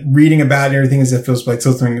 Reading about it and everything as it feels like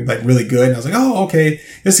something really good. And I was like, oh, okay,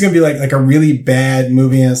 this is going to be like a really bad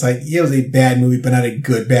movie. And it's it was a bad movie, but not a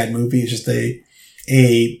good bad movie. It's just a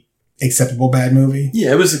acceptable bad movie.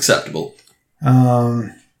 Yeah, it was acceptable.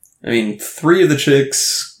 I mean, 3 of the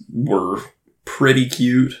chicks were pretty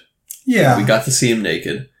cute. Yeah. We got to see him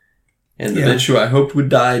naked. And the bitch who I hoped would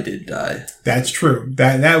die did die. That's true.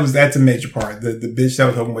 That's a major part. The bitch that I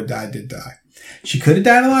was hoping would die did die. She could have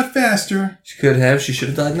died a lot faster. She could have. She should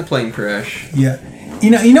have died in a plane crash. Yeah.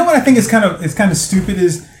 You know what I think is kind of stupid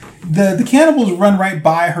is the cannibals run right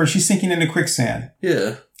by her. She's sinking into quicksand.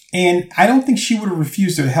 Yeah. And I don't think she would have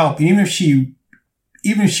refused their help. And even if she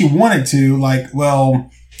wanted to,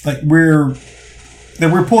 we're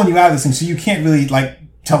pulling you out of this thing, so you can't really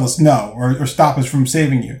tell us no or stop us from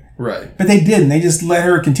saving you. Right. But they didn't. They just let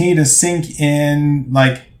her continue to sink in.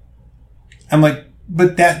 I'm like,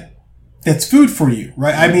 but that's food for you,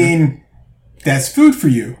 right? Mm-hmm. I mean, that's food for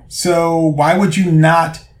you. So why would you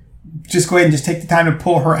not just go ahead and just take the time to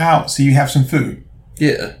pull her out so you have some food?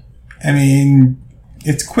 Yeah. I mean,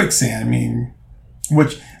 it's quicksand. I mean,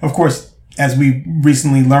 which, of course, as we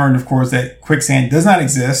recently learned, of course, that quicksand does not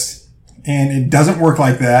exist and it doesn't work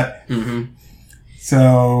like that. Mm-hmm.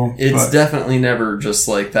 So it's definitely never just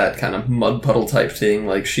that kind of mud puddle type thing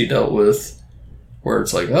like she dealt with, where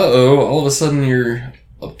it's all of a sudden you're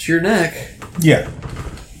up to your neck. Yeah.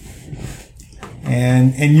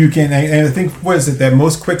 And you can, and I think, what is it, that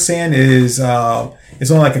most quicksand is,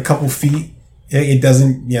 it's only a couple feet. It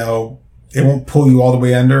doesn't, it won't pull you all the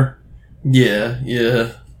way under. Yeah,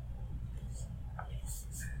 yeah.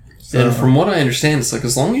 So, and from what I understand, it's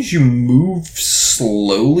as long as you move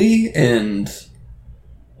slowly and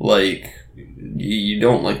you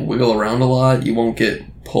don't wiggle around a lot, you won't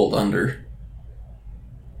get pulled under.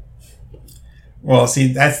 Well,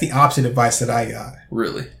 see, that's the opposite advice that I got.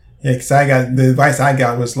 Really? Yeah, because the advice I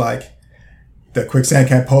got was the quicksand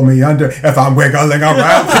can't pull me under if I'm wiggling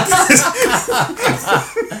around.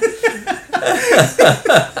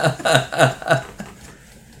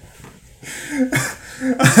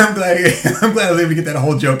 I'm I'm glad I was able to get that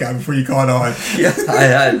whole joke out before you caught on. Yeah, I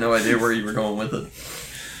had no idea where you were going with it.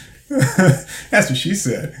 That's what she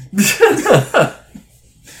said.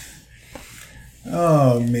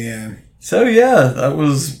 Oh, man. So, yeah, that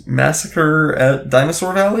was Massacre at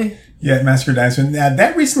Dinosaur Valley. Yeah, Massacre Dinosaur. Now,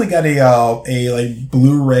 that recently got a like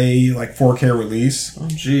Blu-ray like 4K release. Oh,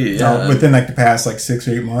 gee, yeah. Within like the past like 6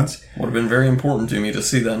 or 8 months. Would have been very important to me to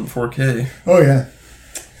see that in 4K. Oh yeah,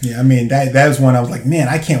 yeah. I mean that was one I was like, man,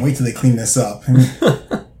 I can't wait till they clean this up.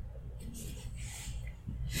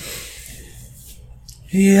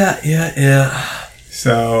 Yeah.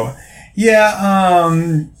 So yeah,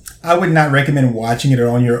 I would not recommend watching it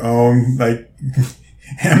on your own. Like,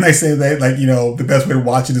 I'm not saying that like the best way to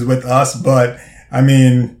watch it is with us, but I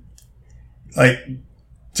mean, like,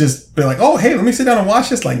 just be like, oh hey, let me sit down and watch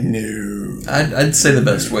this. Like, no. I'd say the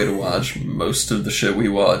best way to watch most of the shit we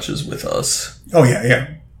watch is with us. Oh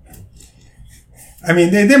yeah. I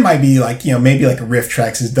mean, there might be like, maybe like a Riff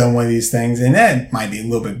Tracks has done one of these things, and that might be a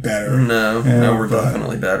little bit better. No, we're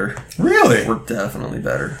definitely better. Really? We're definitely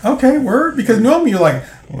better. Okay, word. Because normally you're like,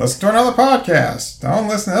 well, let's do another podcast. Don't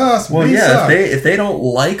listen to us. Well, yeah, if they don't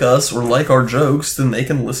like us or like our jokes, then they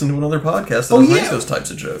can listen to another podcast that make those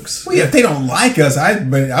types of jokes. Well, yeah, if they don't like us,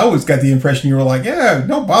 but I always got the impression you were like, yeah,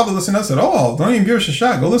 don't bother listening to us at all. Don't even give us a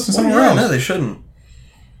shot. Go listen somewhere else. No, they shouldn't.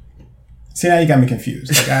 See, now you got me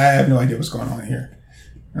confused. Like, I have no idea what's going on here.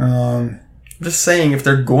 I'm just saying, if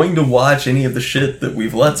they're going to watch any of the shit that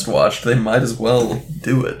we've let's watched, they might as well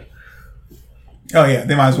do it. Oh, yeah,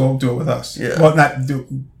 they might as well do it with us. Yeah. Well, not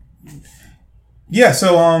do... Yeah,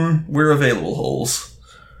 so, we're available holes.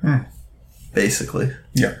 Basically.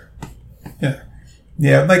 Yeah.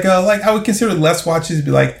 Yeah, like I would consider Let's Watches to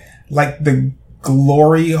be like the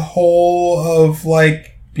glory hole of,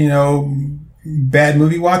 like, bad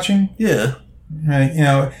movie watching. Yeah. Right?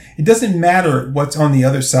 It doesn't matter what's on the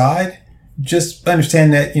other side. Just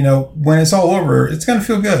understand that, when it's all over, it's going to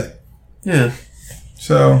feel good. Yeah.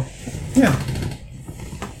 So, yeah.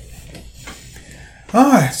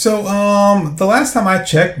 Alright, so, the last time I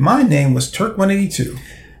checked, my name was Turk182.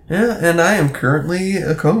 Yeah, and I am currently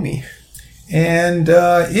a Comey. And,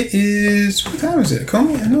 it is, what time is it?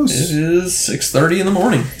 Comey? I know it is 6:30 in the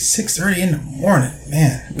morning. 6:30 in the morning,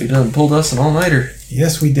 man. We done pulled us an all-nighter.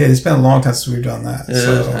 Yes, we did. It's been a long time since we've done that.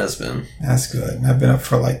 It has been. That's good. I've been up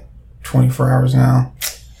for like 24 hours now.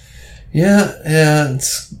 Yeah,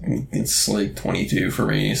 it's like 22 for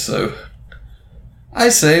me, so I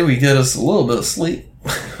say we get us a little bit of sleep.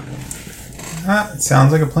 It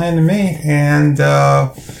sounds like a plan to me. And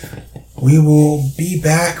we will be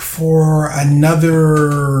back for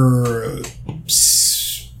another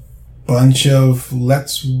bunch of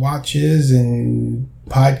Let's Watches and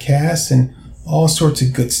podcasts and all sorts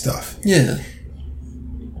of good stuff. Yeah.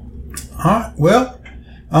 Alright, well,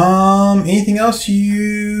 anything else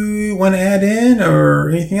you want to add in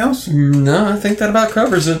or anything else? No, I think that about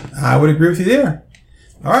covers it. I would agree with you there.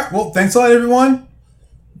 Alright, well, thanks a lot, everyone.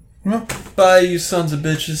 Bye, you sons of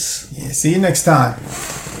bitches. Yeah, see you next time.